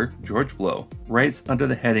author, George Blow, writes under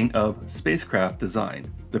the heading of Spacecraft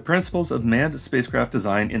Design. The principles of manned spacecraft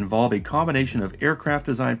design involve a combination of aircraft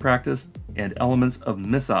design practice and elements of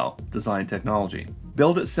missile design technology.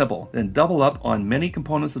 Build it simple, then double up on many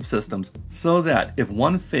components of systems so that if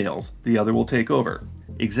one fails, the other will take over.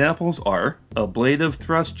 Examples are ablative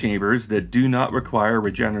thrust chambers that do not require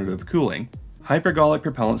regenerative cooling, hypergolic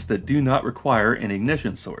propellants that do not require an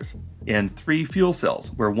ignition source, and 3 fuel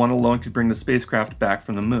cells where one alone could bring the spacecraft back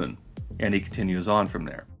from the moon. And he continues on from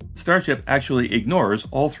there. Starship actually ignores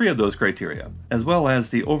all 3 of those criteria, as well as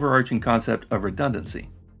the overarching concept of redundancy.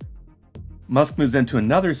 Musk moves into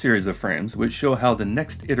another series of frames which show how the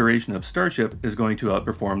next iteration of Starship is going to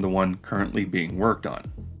outperform the one currently being worked on.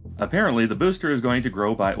 Apparently, the booster is going to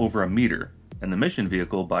grow by over 1 meter, and the mission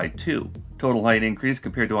vehicle by 2. Total height increase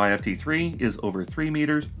compared to IFT3 is over 3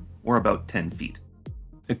 meters, or about 10 feet.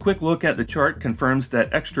 A quick look at the chart confirms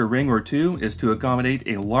that extra ring or two is to accommodate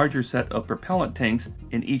a larger set of propellant tanks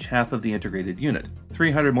in each half of the integrated unit.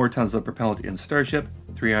 300 more tons of propellant in Starship,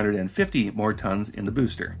 350 more tons in the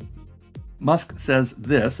booster. Musk says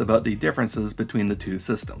this about the differences between the two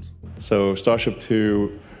systems. So Starship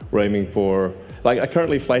 2, we're aiming for,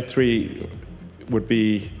 currently Flight 3 would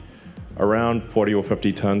be around 40 or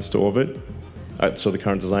 50 tons to orbit. So the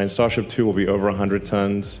current design, Starship 2 will be over 100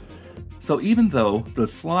 tons. So even though the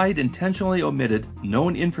slide intentionally omitted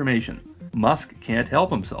known information, Musk can't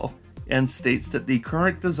help himself and states that the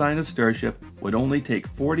current design of Starship would only take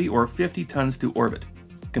 40 or 50 tons to orbit,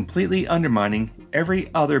 completely undermining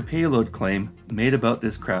every other payload claim made about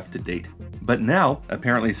this craft to date. But now,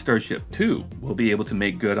 apparently Starship 2 will be able to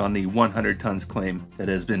make good on the 100 tons claim that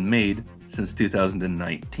has been made since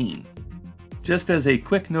 2019. Just as a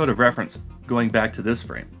quick note of reference, going back to this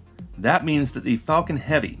frame, that means that the Falcon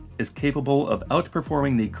Heavy is capable of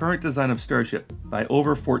outperforming the current design of Starship by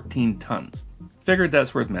over 14 tons. Figured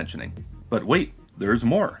that's worth mentioning. But wait, there's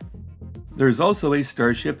more. There's also a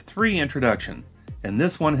Starship 3 introduction, and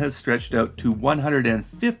this one has stretched out to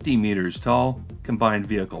 150 meters tall combined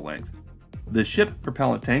vehicle length. The ship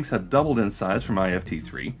propellant tanks have doubled in size from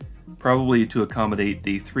IFT-3, probably to accommodate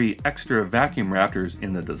the 3 extra vacuum Raptors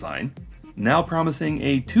in the design, now promising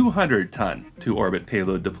a 200-ton to-orbit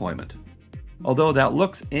payload deployment. Although that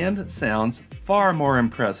looks and sounds far more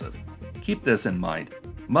impressive, keep this in mind.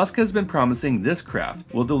 Musk has been promising this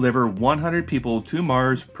craft will deliver 100 people to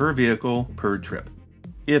Mars per vehicle per trip.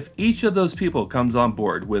 If each of those people comes on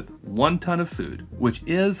board with 1 ton of food, which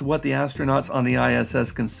is what the astronauts on the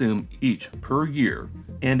ISS consume each per year,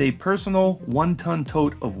 and a personal 1-ton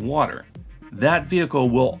tote of water, that vehicle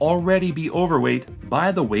will already be overweight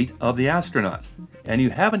by the weight of the astronauts, and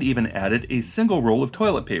you haven't even added a single roll of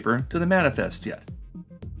toilet paper to the manifest yet.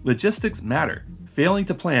 Logistics matter. Failing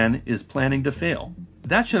to plan is planning to fail.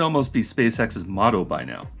 That should almost be SpaceX's motto by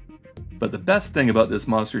now. But the best thing about this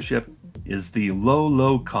monster ship is the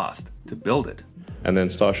low cost to build it. And then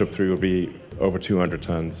Starship 3 will be over 200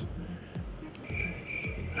 tons.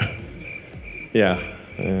 Yeah,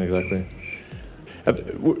 exactly.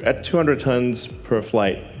 At 200 tons per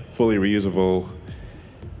flight, fully reusable,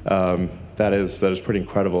 that is pretty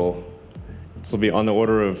incredible. This will be on the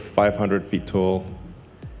order of 500 feet tall.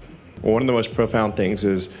 One of the most profound things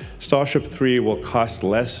is Starship 3 will cost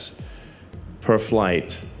less per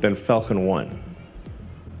flight than Falcon 1.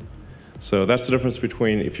 So that's the difference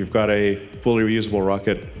between if you've got a fully reusable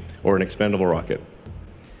rocket or an expendable rocket.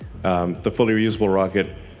 The fully reusable rocket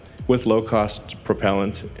with low-cost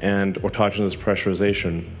propellant and autogenous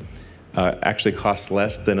pressurization actually costs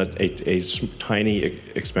less than a tiny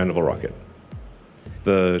expendable rocket.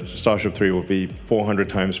 The Starship 3 will be 400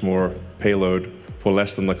 times more payload for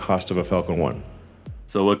less than the cost of a Falcon 1.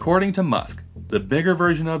 So according to Musk, the bigger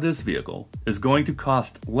version of this vehicle is going to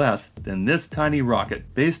cost less than this tiny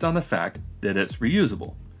rocket based on the fact that it's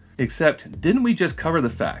reusable. Except, didn't we just cover the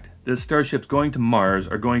fact that starships going to Mars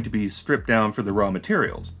are going to be stripped down for the raw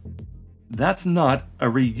materials? That's not a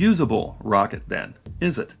reusable rocket then,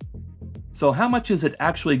 is it? So how much is it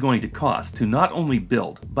actually going to cost to not only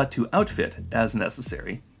build, but to outfit, as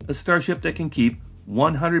necessary, a starship that can keep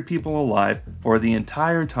 100 people alive for the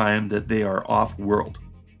entire time that they are off-world?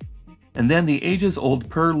 And then the ages-old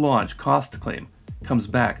per-launch cost claim comes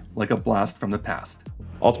back like a blast from the past.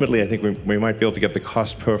 Ultimately, I think we might be able to get the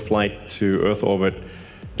cost per flight to Earth orbit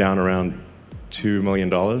down around $2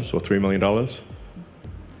 million or $3 million.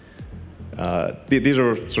 These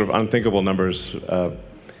are sort of unthinkable numbers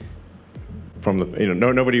from the,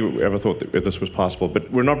 nobody ever thought that this was possible,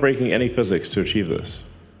 but we're not breaking any physics to achieve this.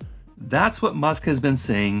 That's what Musk has been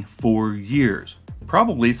saying for years,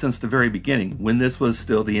 probably since the very beginning when this was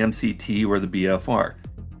still the MCT or the BFR.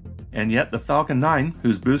 And yet the Falcon 9,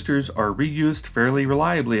 whose boosters are reused fairly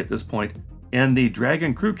reliably at this point, and the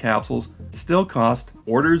Dragon crew capsules still cost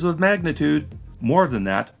orders of magnitude more than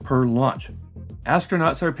that per launch.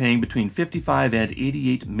 Astronauts are paying between $55 and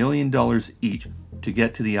 $88 million each to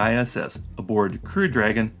get to the ISS aboard Crew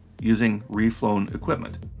Dragon using reflown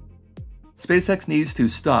equipment. SpaceX needs to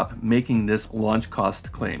stop making this launch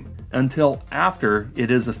cost claim until after it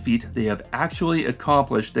is a feat they have actually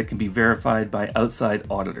accomplished that can be verified by outside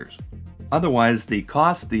auditors. Otherwise, the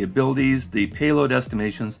cost, the abilities, the payload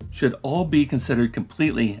estimations should all be considered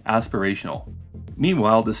completely aspirational.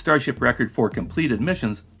 Meanwhile, the Starship record for completed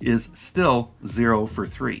missions is still 0 for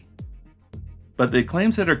 3. But the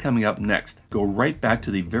claims that are coming up next go right back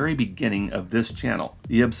to the very beginning of this channel,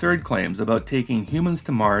 the absurd claims about taking humans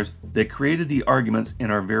to Mars that created the arguments in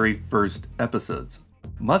our very first episodes.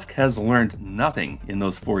 Musk has learned nothing in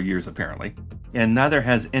those 4 years apparently. and neither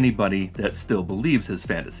has anybody that still believes his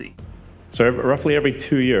fantasy. So roughly every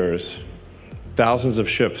 2 years, thousands of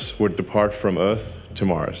ships would depart from Earth to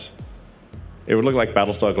Mars. It would look like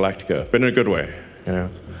Battlestar Galactica, but in a good way, you know.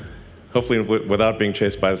 Hopefully without being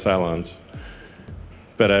chased by the Cylons.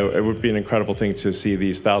 But it would be an incredible thing to see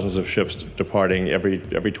these thousands of ships departing every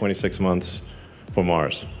 26 months for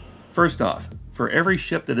Mars. First off, for every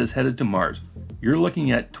ship that is headed to Mars, you're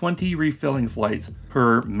looking at 20 refilling flights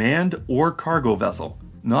per manned or cargo vessel,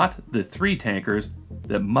 not the 3 tankers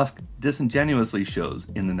that Musk disingenuously shows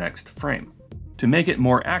in the next frame. To make it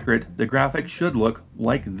more accurate, the graphic should look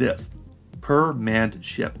like this, per manned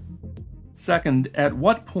ship. Second, at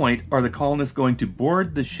what point are the colonists going to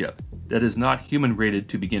board the ship that is not human rated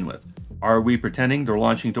to begin with? Are we pretending they're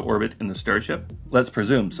launching to orbit in the Starship? Let's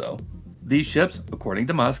presume so. These ships, according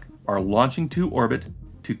to Musk, are launching to orbit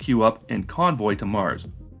to queue up and convoy to Mars.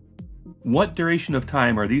 What duration of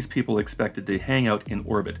time are these people expected to hang out in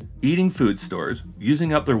orbit, eating food stores,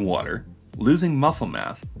 using up their water, losing muscle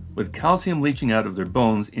mass, with calcium leaching out of their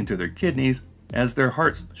bones into their kidneys as their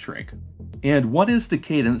hearts shrink? And what is the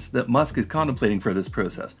cadence that Musk is contemplating for this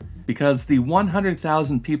process? Because the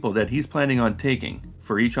 100,000 people that he's planning on taking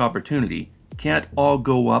for each opportunity can't all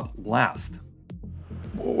go up last.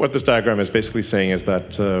 What this diagram is basically saying is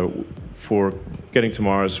that for getting to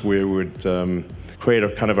Mars, we would create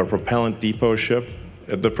a kind of a propellant depot ship.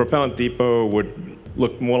 The propellant depot would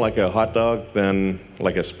look more like a hot dog than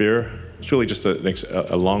like a sphere. It's really just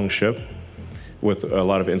a long ship with a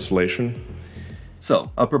lot of insulation.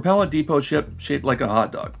 So, a propellant depot ship shaped like a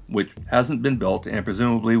hot dog, which hasn't been built and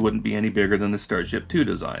presumably wouldn't be any bigger than the Starship 2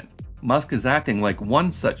 design. Musk is acting like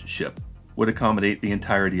one such ship would accommodate the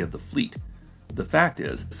entirety of the fleet. The fact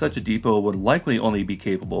is, such a depot would likely only be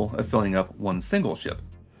capable of filling up one single ship.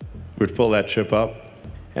 We'd fill that ship up,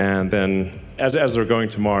 and then as they're going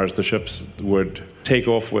to Mars, the ships would take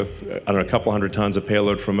off with, I don't know, a couple hundred tons of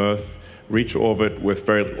payload from Earth, reach orbit with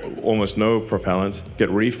almost no propellant,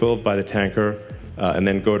 get refilled by the tanker, and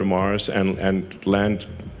then go to Mars and land,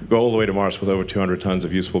 go all the way to Mars with over 200 tons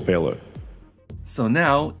of useful payload. So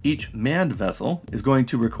now, each manned vessel is going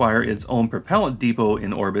to require its own propellant depot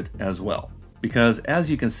in orbit as well. Because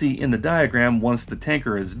as you can see in the diagram, once the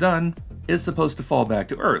tanker is done, it's supposed to fall back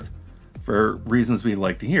to Earth, for reasons we'd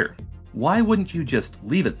like to hear. Why wouldn't you just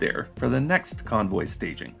leave it there for the next convoy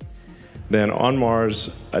staging? Then on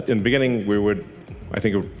Mars, in the beginning, we would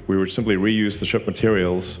simply reuse the ship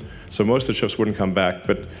materials, so most of the ships wouldn't come back,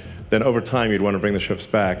 but then over time you'd want to bring the ships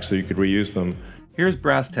back so you could reuse them. Here's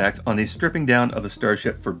brass tacks on the stripping down of a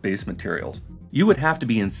Starship for base materials. You would have to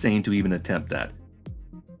be insane to even attempt that.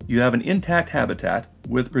 You have an intact habitat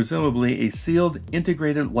with presumably a sealed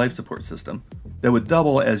integrated life support system that would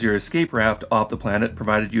double as your escape raft off the planet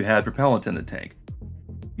provided you had propellant in the tank.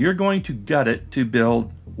 You're going to gut it to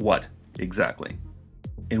build what exactly?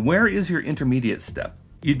 And where is your intermediate step?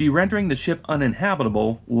 You'd be rendering the ship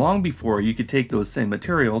uninhabitable long before you could take those same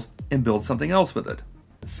materials and build something else with it.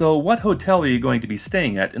 So what hotel are you going to be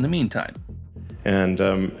staying at in the meantime? And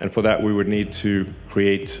for that we would need to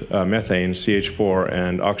create methane, CH4,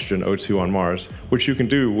 and oxygen, O2 on Mars, which you can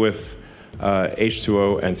do with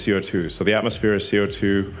H2O and CO2. So the atmosphere is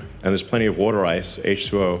CO2, and there's plenty of water ice,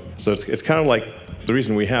 H2O. So it's kind of like the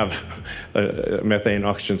reason we have a methane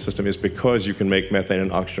oxygen system is because you can make methane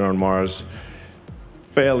and oxygen on Mars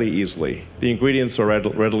fairly easily. The ingredients are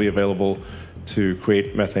readily available to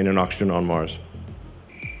create methane and oxygen on Mars.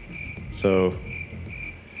 So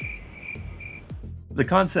the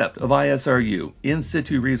concept of ISRU, in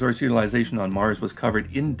situ resource utilization on Mars, was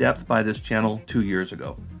covered in depth by this channel 2 years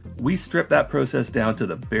ago. We stripped that process down to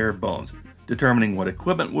the bare bones, determining what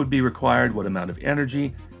equipment would be required, what amount of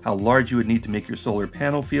energy, how large you would need to make your solar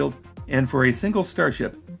panel field, and for a single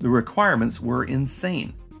Starship, the requirements were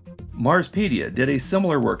insane. Marspedia did a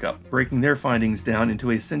similar workup, breaking their findings down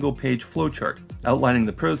into a single-page flowchart, outlining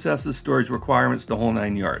the processes, storage requirements, the whole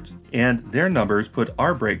 9 yards, and their numbers put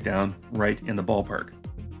our breakdown right in the ballpark.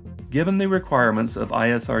 Given the requirements of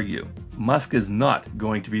ISRU, Musk is not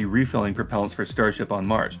going to be refilling propellants for Starship on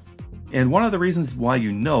Mars. And one of the reasons why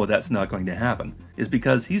you know that's not going to happen is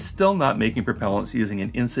because he's still not making propellants using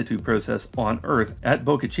an in-situ process on Earth at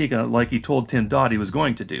Boca Chica like he told Tim Dodd he was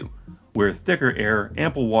going to do, where thicker air,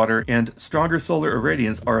 ample water, and stronger solar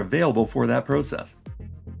irradiance are available for that process.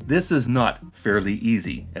 This is not fairly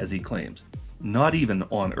easy, as he claims, not even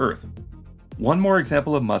on Earth. One more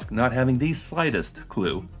example of Musk not having the slightest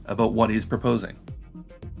clue about what he's proposing.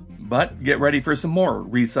 But get ready for some more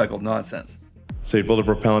recycled nonsense. So you'd build a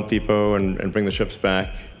propellant depot and bring the ships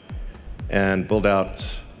back and build out,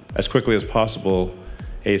 as quickly as possible,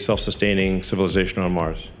 a self-sustaining civilization on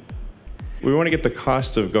Mars. We want to get the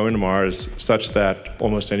cost of going to Mars such that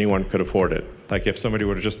almost anyone could afford it. Like if somebody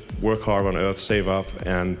were to just work hard on Earth, save up,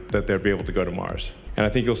 and that they'd be able to go to Mars. And I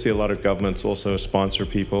think you'll see a lot of governments also sponsor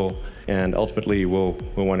people, and ultimately we'll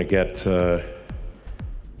want to get...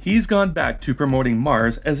 He's gone back to promoting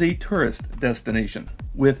Mars as a tourist destination,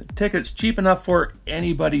 with tickets cheap enough for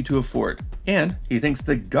anybody to afford. And he thinks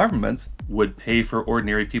the governments would pay for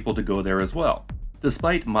ordinary people to go there as well,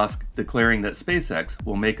 despite Musk declaring that SpaceX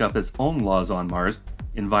will make up its own laws on Mars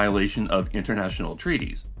in violation of international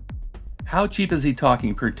treaties. How cheap is he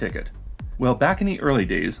talking per ticket? Well, back in the early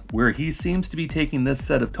days, where he seems to be taking this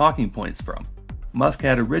set of talking points from, Musk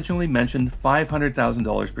had originally mentioned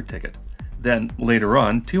 $500,000 per ticket. Then, later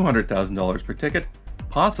on, $200,000 per ticket,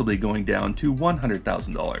 possibly going down to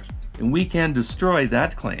 $100,000. And we can destroy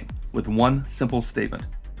that claim with one simple statement.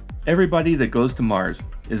 Everybody that goes to Mars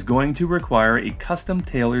is going to require a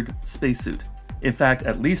custom-tailored spacesuit. In fact,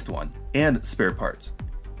 at least one, and spare parts.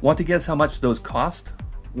 Want to guess how much those cost?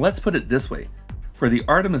 Let's put it this way. For the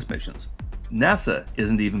Artemis missions, NASA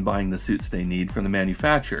isn't even buying the suits they need from the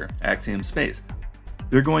manufacturer, Axiom Space.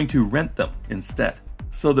 They're going to rent them instead.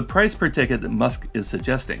 So the price per ticket that Musk is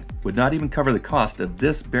suggesting would not even cover the cost of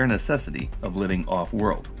this bare necessity of living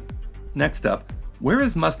off-world. Next up, where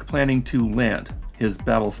is Musk planning to land his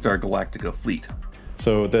Battlestar Galactica fleet?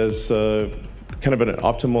 So there's kind of an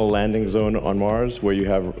optimal landing zone on Mars where you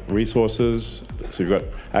have resources, so you've got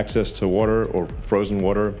access to water or frozen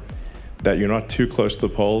water, that you're not too close to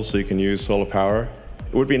the poles so you can use solar power.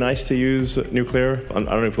 It would be nice to use nuclear. I don't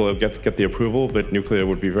know if we'll get the approval, but nuclear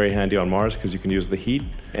would be very handy on Mars because you can use the heat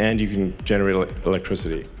and you can generate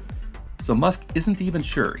electricity. So Musk isn't even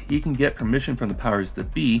sure he can get permission from the powers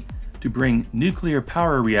that be to bring nuclear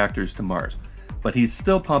power reactors to Mars, but he's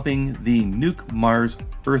still pumping the Nuke Mars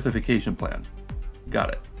Earthification plan.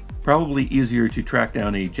 Got it. Probably easier to track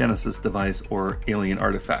down a Genesis device or alien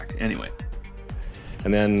artifact anyway.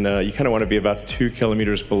 And then you kind of want to be about 2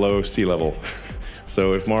 kilometers below sea level.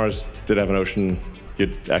 So if Mars did have an ocean,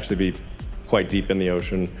 you'd actually be quite deep in the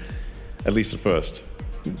ocean, at least at first.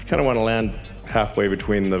 You kind of want to land halfway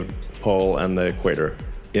between the pole and the equator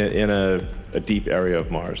in a deep area of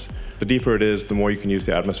Mars. The deeper it is, the more you can use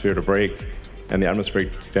the atmosphere to brake, and the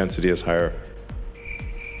atmospheric density is higher.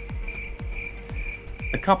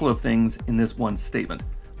 A couple of things in this one statement.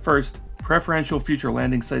 First, preferential future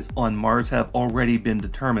landing sites on Mars have already been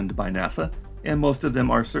determined by NASA, and most of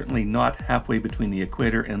them are certainly not halfway between the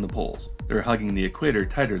equator and the poles. They're hugging the equator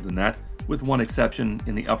tighter than that, with one exception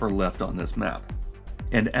in the upper left on this map.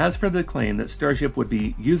 And as for the claim that Starship would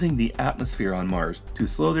be using the atmosphere on Mars to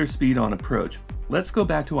slow their speed on approach, let's go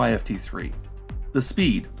back to IFT-3. The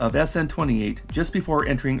speed of SN-28 just before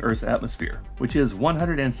entering Earth's atmosphere, which is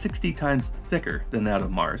 160 times thicker than that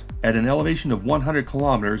of Mars, at an elevation of 100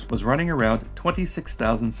 kilometers, was running around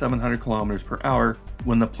 26,700 kilometers per hour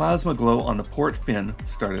when the plasma glow on the port fin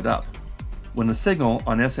started up. When the signal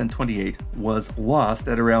on SN-28 was lost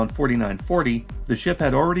at around 4940, the ship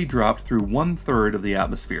had already dropped through 1/3 of the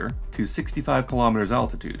atmosphere to 65 kilometers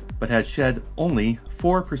altitude, but had shed only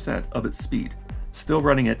 4% of its speed, still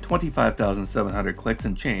running at 25,700 clicks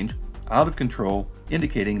and change, out of control,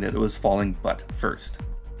 indicating that it was falling butt first.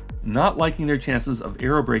 Not liking their chances of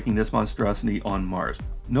aerobraking this monstrosity on Mars,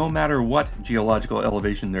 no matter what geological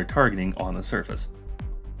elevation they're targeting on the surface.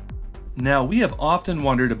 Now, we have often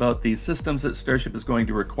wondered about the systems that Starship is going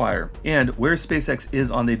to require, and where SpaceX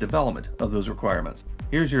is on the development of those requirements.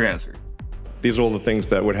 Here's your answer. These are all the things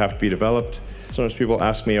that would have to be developed. Sometimes people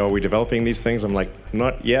ask me, are we developing these things? I'm like,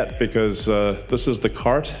 not yet, because this is the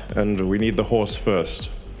cart, and we need the horse first.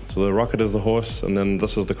 So the rocket is the horse, and then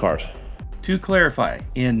this is the cart. To clarify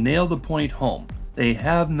and nail the point home, they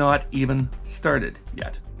have not even started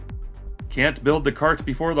yet. Can't build the cart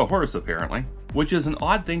before the horse, apparently. Which is an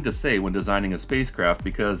odd thing to say when designing a spacecraft,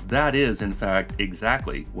 because that is, in fact,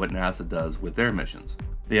 exactly what NASA does with their missions.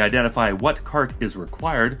 They identify what cart is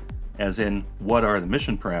required, as in, what are the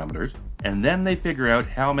mission parameters, and then they figure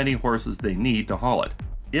out how many horses they need to haul it.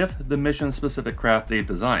 If the mission-specific craft they've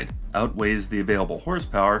designed outweighs the available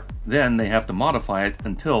horsepower, then they have to modify it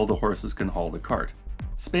until the horses can haul the cart.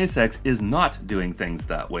 SpaceX is not doing things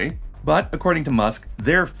that way. But, according to Musk,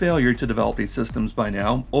 their failure to develop these systems by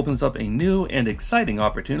now opens up a new and exciting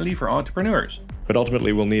opportunity for entrepreneurs. But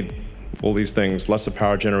ultimately, we'll need all these things: lots of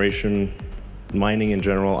power generation, mining in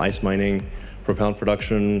general, ice mining, propellant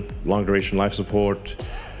production, long-duration life support,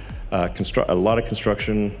 a lot of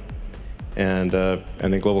construction, and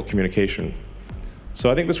then global communication. So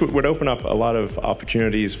I think this would open up a lot of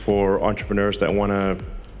opportunities for entrepreneurs that want to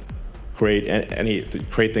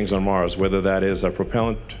create things on Mars, whether that is a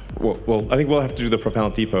propellant. Well, I think we'll have to do the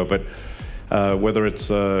propellant depot, but whether it's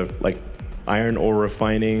like iron ore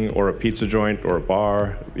refining or a pizza joint or a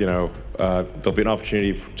bar, there'll be an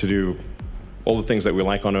opportunity to do all the things that we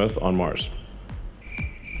like on Earth on Mars.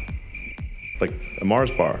 Like a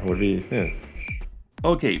Mars bar would be, yeah.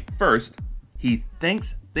 Okay, first, he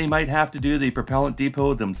thinks they might have to do the propellant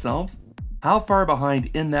depot themselves? How far behind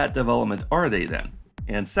in that development are they then?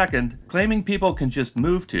 And second, claiming people can just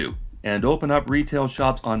move to and open up retail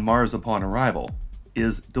shops on Mars upon arrival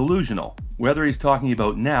is delusional, whether he's talking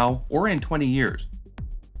about now or in 20 years.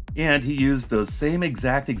 And he used those same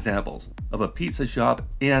exact examples of a pizza shop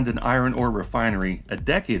and an iron ore refinery a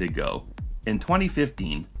decade ago, in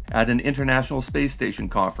 2015, at an International Space Station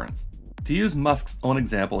conference. To use Musk's own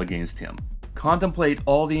example against him, contemplate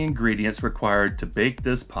all the ingredients required to bake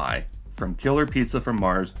this pie from Killer Pizza from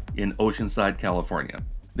Mars in Oceanside, California.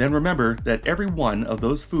 Then remember that every one of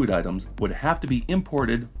those food items would have to be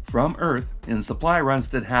imported from Earth in supply runs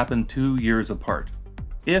that happen 2 years apart.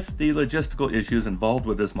 If the logistical issues involved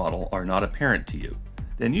with this model are not apparent to you,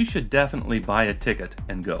 then you should definitely buy a ticket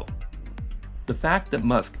and go. The fact that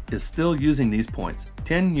Musk is still using these points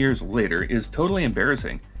 10 years later is totally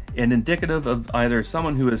embarrassing and indicative of either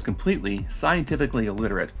someone who is completely scientifically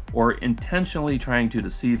illiterate or intentionally trying to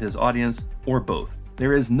deceive his audience, or both.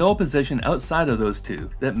 There is no position outside of those two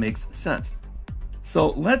that makes sense. So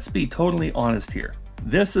let's be totally honest here.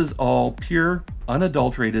 This is all pure,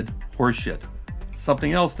 unadulterated horseshit.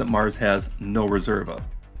 Something else that Mars has no reserve of.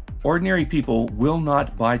 Ordinary people will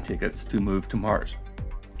not buy tickets to move to Mars.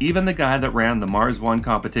 Even the guy that ran the Mars One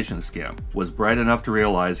competition scam was bright enough to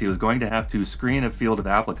realize he was going to have to screen a field of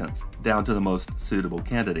applicants down to the most suitable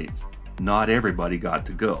candidates. Not everybody got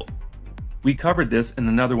to go. We covered this in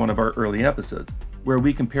another one of our early episodes, where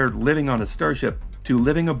we compared living on a Starship to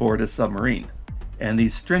living aboard a submarine, and the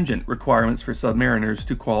stringent requirements for submariners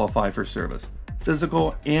to qualify for service.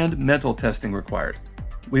 Physical and mental testing required.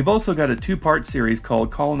 We've also got a 2-part series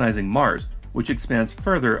called Colonizing Mars, which expands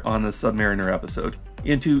further on the Submariner episode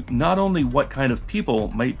into not only what kind of people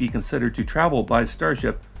might be considered to travel by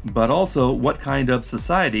Starship, but also what kind of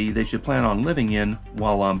society they should plan on living in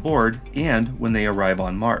while on board and when they arrive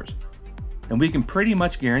on Mars. And we can pretty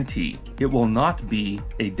much guarantee it will not be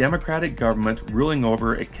a democratic government ruling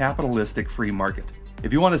over a capitalistic free market.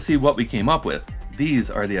 If you want to see what we came up with, these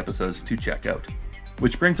are the episodes to check out.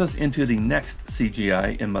 Which brings us into the next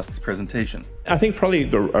CGI in Musk's presentation. I think probably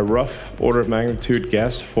a rough order of magnitude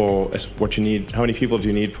guess for what you need, how many people do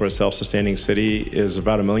you need for a self-sustaining city, is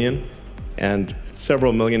about 1 million and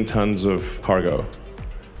several million tons of cargo.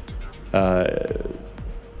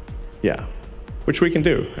 Yeah, which we can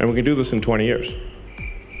do, and we can do this in 20 years.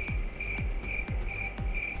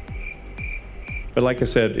 But like I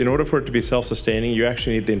said, in order for it to be self-sustaining, you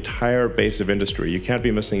actually need the entire base of industry. You can't be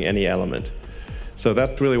missing any element. So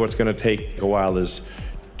that's really what's going to take a while is,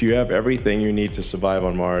 do you have everything you need to survive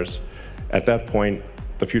on Mars? At that point,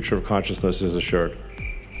 the future of consciousness is assured.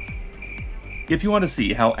 If you want to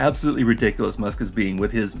see how absolutely ridiculous Musk is being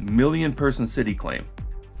with his million-person city claim,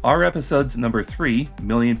 our episodes number 3,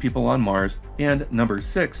 Million People on Mars, and number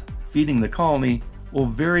 6, Feeding the Colony, will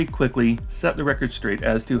very quickly set the record straight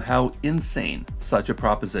as to how insane such a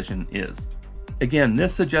proposition is. Again,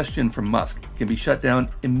 this suggestion from Musk can be shut down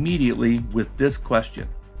immediately with this question.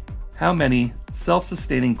 How many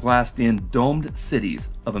self-sustaining glassed-in domed cities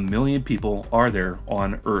of 1 million people are there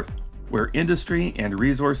on Earth, where industry and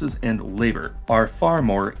resources and labor are far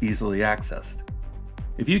more easily accessed?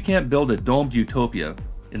 If you can't build a domed utopia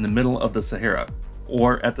in the middle of the Sahara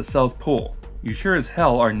or at the South Pole, you sure as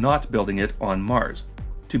hell are not building it on Mars.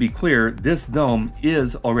 To be clear, this dome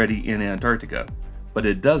is already in Antarctica, but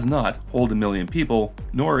it does not hold 1 million people,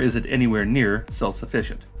 nor is it anywhere near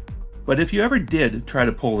self-sufficient. But if you ever did try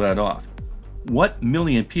to pull that off, what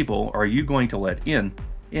million people are you going to let in,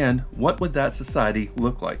 and what would that society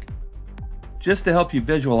look like? Just to help you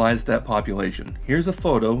visualize that population, here's a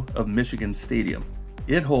photo of Michigan Stadium.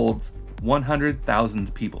 It holds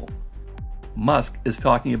 100,000 people. Musk is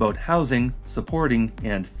talking about housing, supporting,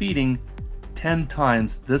 and feeding 10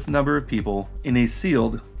 times this number of people in a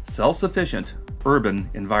sealed, self-sufficient, urban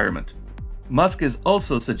environment. Musk is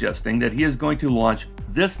also suggesting that he is going to launch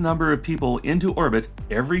this number of people into orbit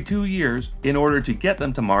every 2 years in order to get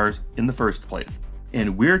them to Mars in the first place.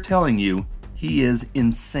 And we're telling you, he is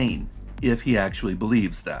insane if he actually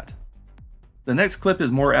believes that. The next clip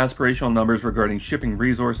is more aspirational numbers regarding shipping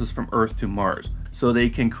resources from Earth to Mars, so they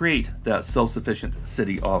can create that self-sufficient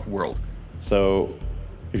city off-world. So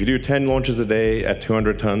if you do 10 launches a day at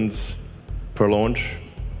 200 tons per launch,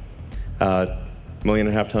 1.5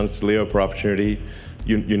 million tons to LEO per opportunity,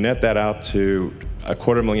 you net that out to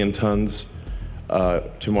 250,000 tons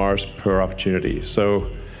to Mars per opportunity.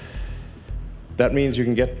 So that means you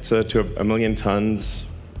can get to 1 million tons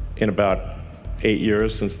in about 8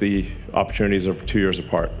 years, since the opportunities are 2 years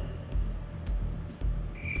apart.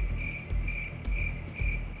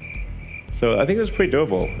 So I think this is pretty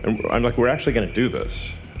doable, and I'm like, we're actually going to do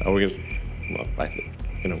this. We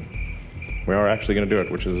are actually going to do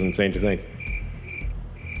it, which is insane to think.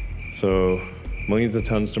 So millions of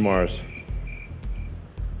tons to Mars.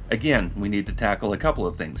 Again, we need to tackle a couple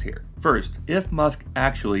of things here. First, if Musk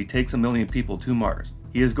actually takes 1 million people to Mars,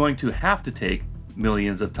 he is going to have to take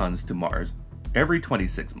millions of tons to Mars every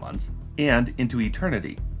 26 months and into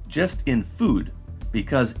eternity, just in food,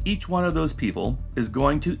 because each one of those people is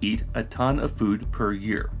going to eat a ton of food per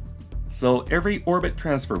year. So every orbit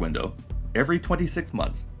transfer window, every 26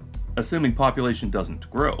 months, assuming population doesn't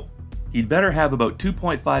grow, he'd better have about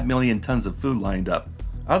 2.5 million tons of food lined up.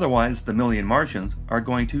 Otherwise, the million Martians are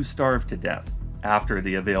going to starve to death after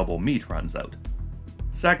the available meat runs out.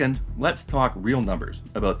 Second, let's talk real numbers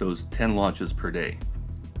about those 10 launches per day.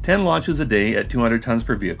 10 launches a day at 200 tons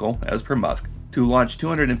per vehicle, as per Musk, to launch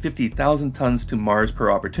 250,000 tons to Mars per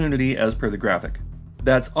opportunity, as per the graphic.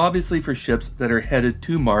 That's obviously for ships that are headed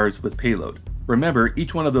to Mars with payload. Remember,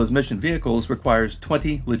 each one of those mission vehicles requires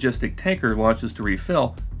 20 logistic tanker launches to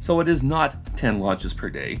refill, so it is not 10 launches per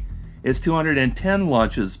day. It's 210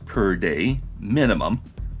 launches per day, minimum,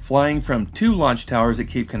 flying from 2 launch towers at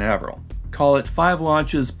Cape Canaveral. Call it 5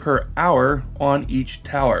 launches per hour on each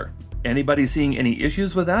tower. Anybody seeing any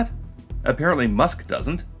issues with that? Apparently Musk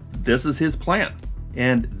doesn't. This is his plan.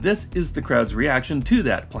 And this is the crowd's reaction to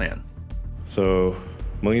that plan. So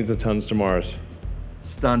millions of tons to Mars.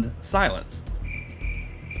 Stunned silence.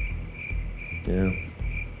 Yeah.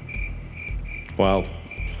 Wild.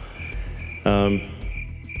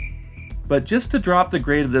 But just to drop the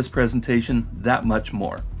grade of this presentation that much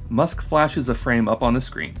more, Musk flashes a frame up on the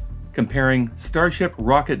screen comparing Starship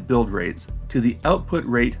rocket build rates to the output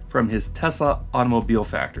rate from his Tesla automobile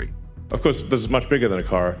factory. Of course, this is much bigger than a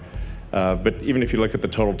car, but even if you look at the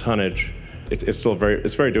total tonnage, it's still very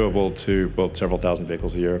doable to build several thousand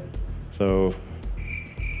vehicles a year. So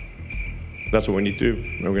that's what we need to do,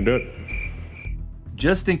 and we're going to do it.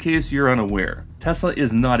 Just in case you're unaware, Tesla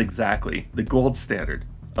is not exactly the gold standard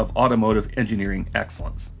of automotive engineering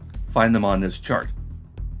excellence. Find them on this chart.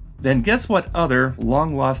 Then guess what other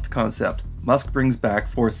long-lost concept Musk brings back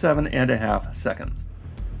for 7.5 seconds?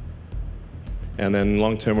 And then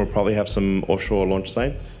long-term, we'll probably have some offshore launch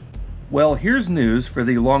sites. Well, here's news for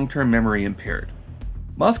the long-term memory impaired.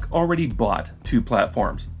 Musk already bought 2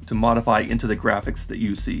 platforms to modify into the graphics that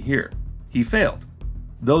you see here. He failed.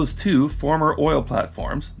 Those 2 former oil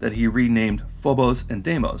platforms that he renamed Phobos and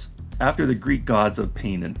Deimos, after the Greek gods of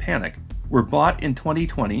pain and panic, were bought in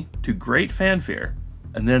 2020 to great fanfare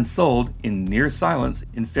and then sold in near silence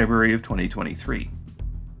in February of 2023.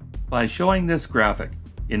 By showing this graphic,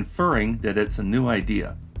 inferring that it's a new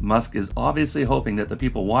idea, Musk is obviously hoping that the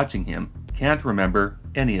people watching him can't remember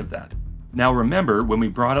any of that. Now remember when we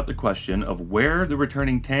brought up the question of where the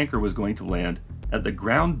returning tanker was going to land at the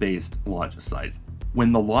ground-based launch sites,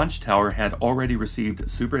 when the launch tower had already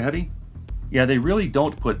received Super Heavy? Yeah, they really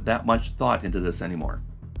don't put that much thought into this anymore.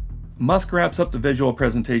 Musk wraps up the visual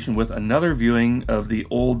presentation with another viewing of the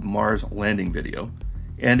old Mars landing video.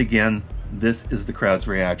 And again, this is the crowd's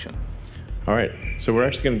reaction. All right, so we're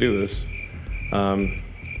actually going to do this.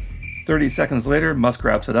 30 seconds later, Musk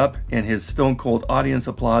wraps it up, and his stone-cold audience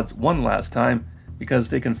applauds one last time because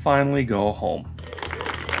they can finally go home.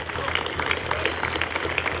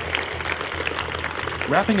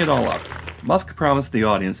 Wrapping it all up, Musk promised the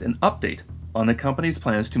audience an update on the company's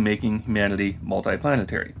plans to making humanity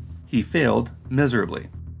multiplanetary. He failed miserably.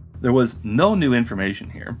 There was no new information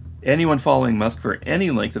here. Anyone following Musk for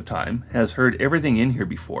any length of time has heard everything in here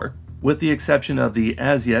before, with the exception of the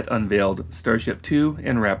as-yet unveiled Starship 2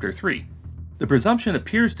 and Raptor 3. The presumption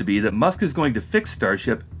appears to be that Musk is going to fix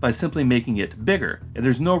Starship by simply making it bigger, and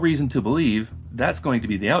there's no reason to believe that's going to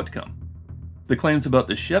be the outcome. The claims about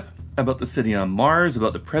the ship, about the city on Mars,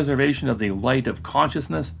 about the preservation of the light of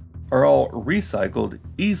consciousness are all recycled,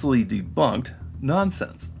 easily debunked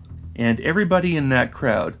nonsense. And everybody in that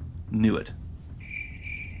crowd knew it.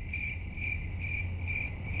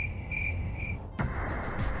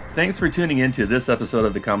 Thanks for tuning in to this episode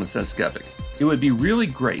of The Common Sense Skeptic. It would be really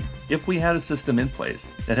great if we had a system in place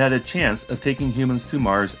that had a chance of taking humans to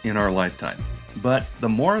Mars in our lifetime. But the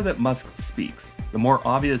more that Musk speaks, the more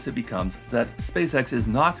obvious it becomes that SpaceX is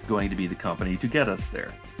not going to be the company to get us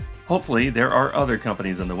there. Hopefully, there are other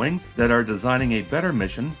companies in the wings that are designing a better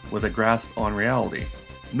mission with a grasp on reality.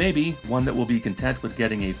 Maybe one that will be content with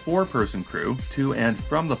getting a 4-person crew to and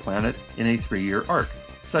from the planet in a 3-year arc,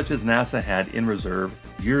 such as NASA had in reserve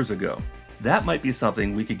years ago. That might be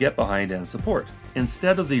something we could get behind and support,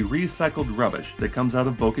 instead of the recycled rubbish that comes out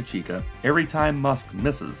of Boca Chica every time Musk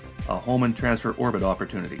misses a Hohmann transfer orbit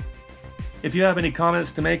opportunity. If you have any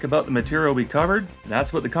comments to make about the material we covered,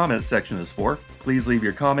 that's what the comments section is for. Please leave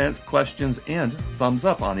your comments, questions, and thumbs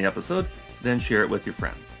up on the episode, then share it with your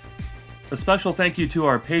friends. A special thank you to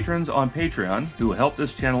our patrons on Patreon who help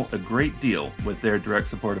this channel a great deal with their direct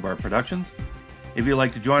support of our productions. If you'd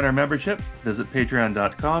like to join our membership, visit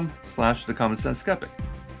patreon.com/thecommonsense skeptic.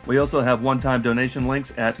 We also have one-time donation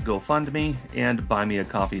links at GoFundMe and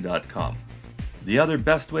buymeacoffee.com. The other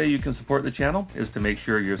best way you can support the channel is to make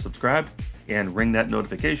sure you're subscribed and ring that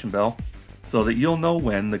notification bell so that you'll know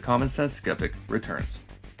when the Common Sense Skeptic returns.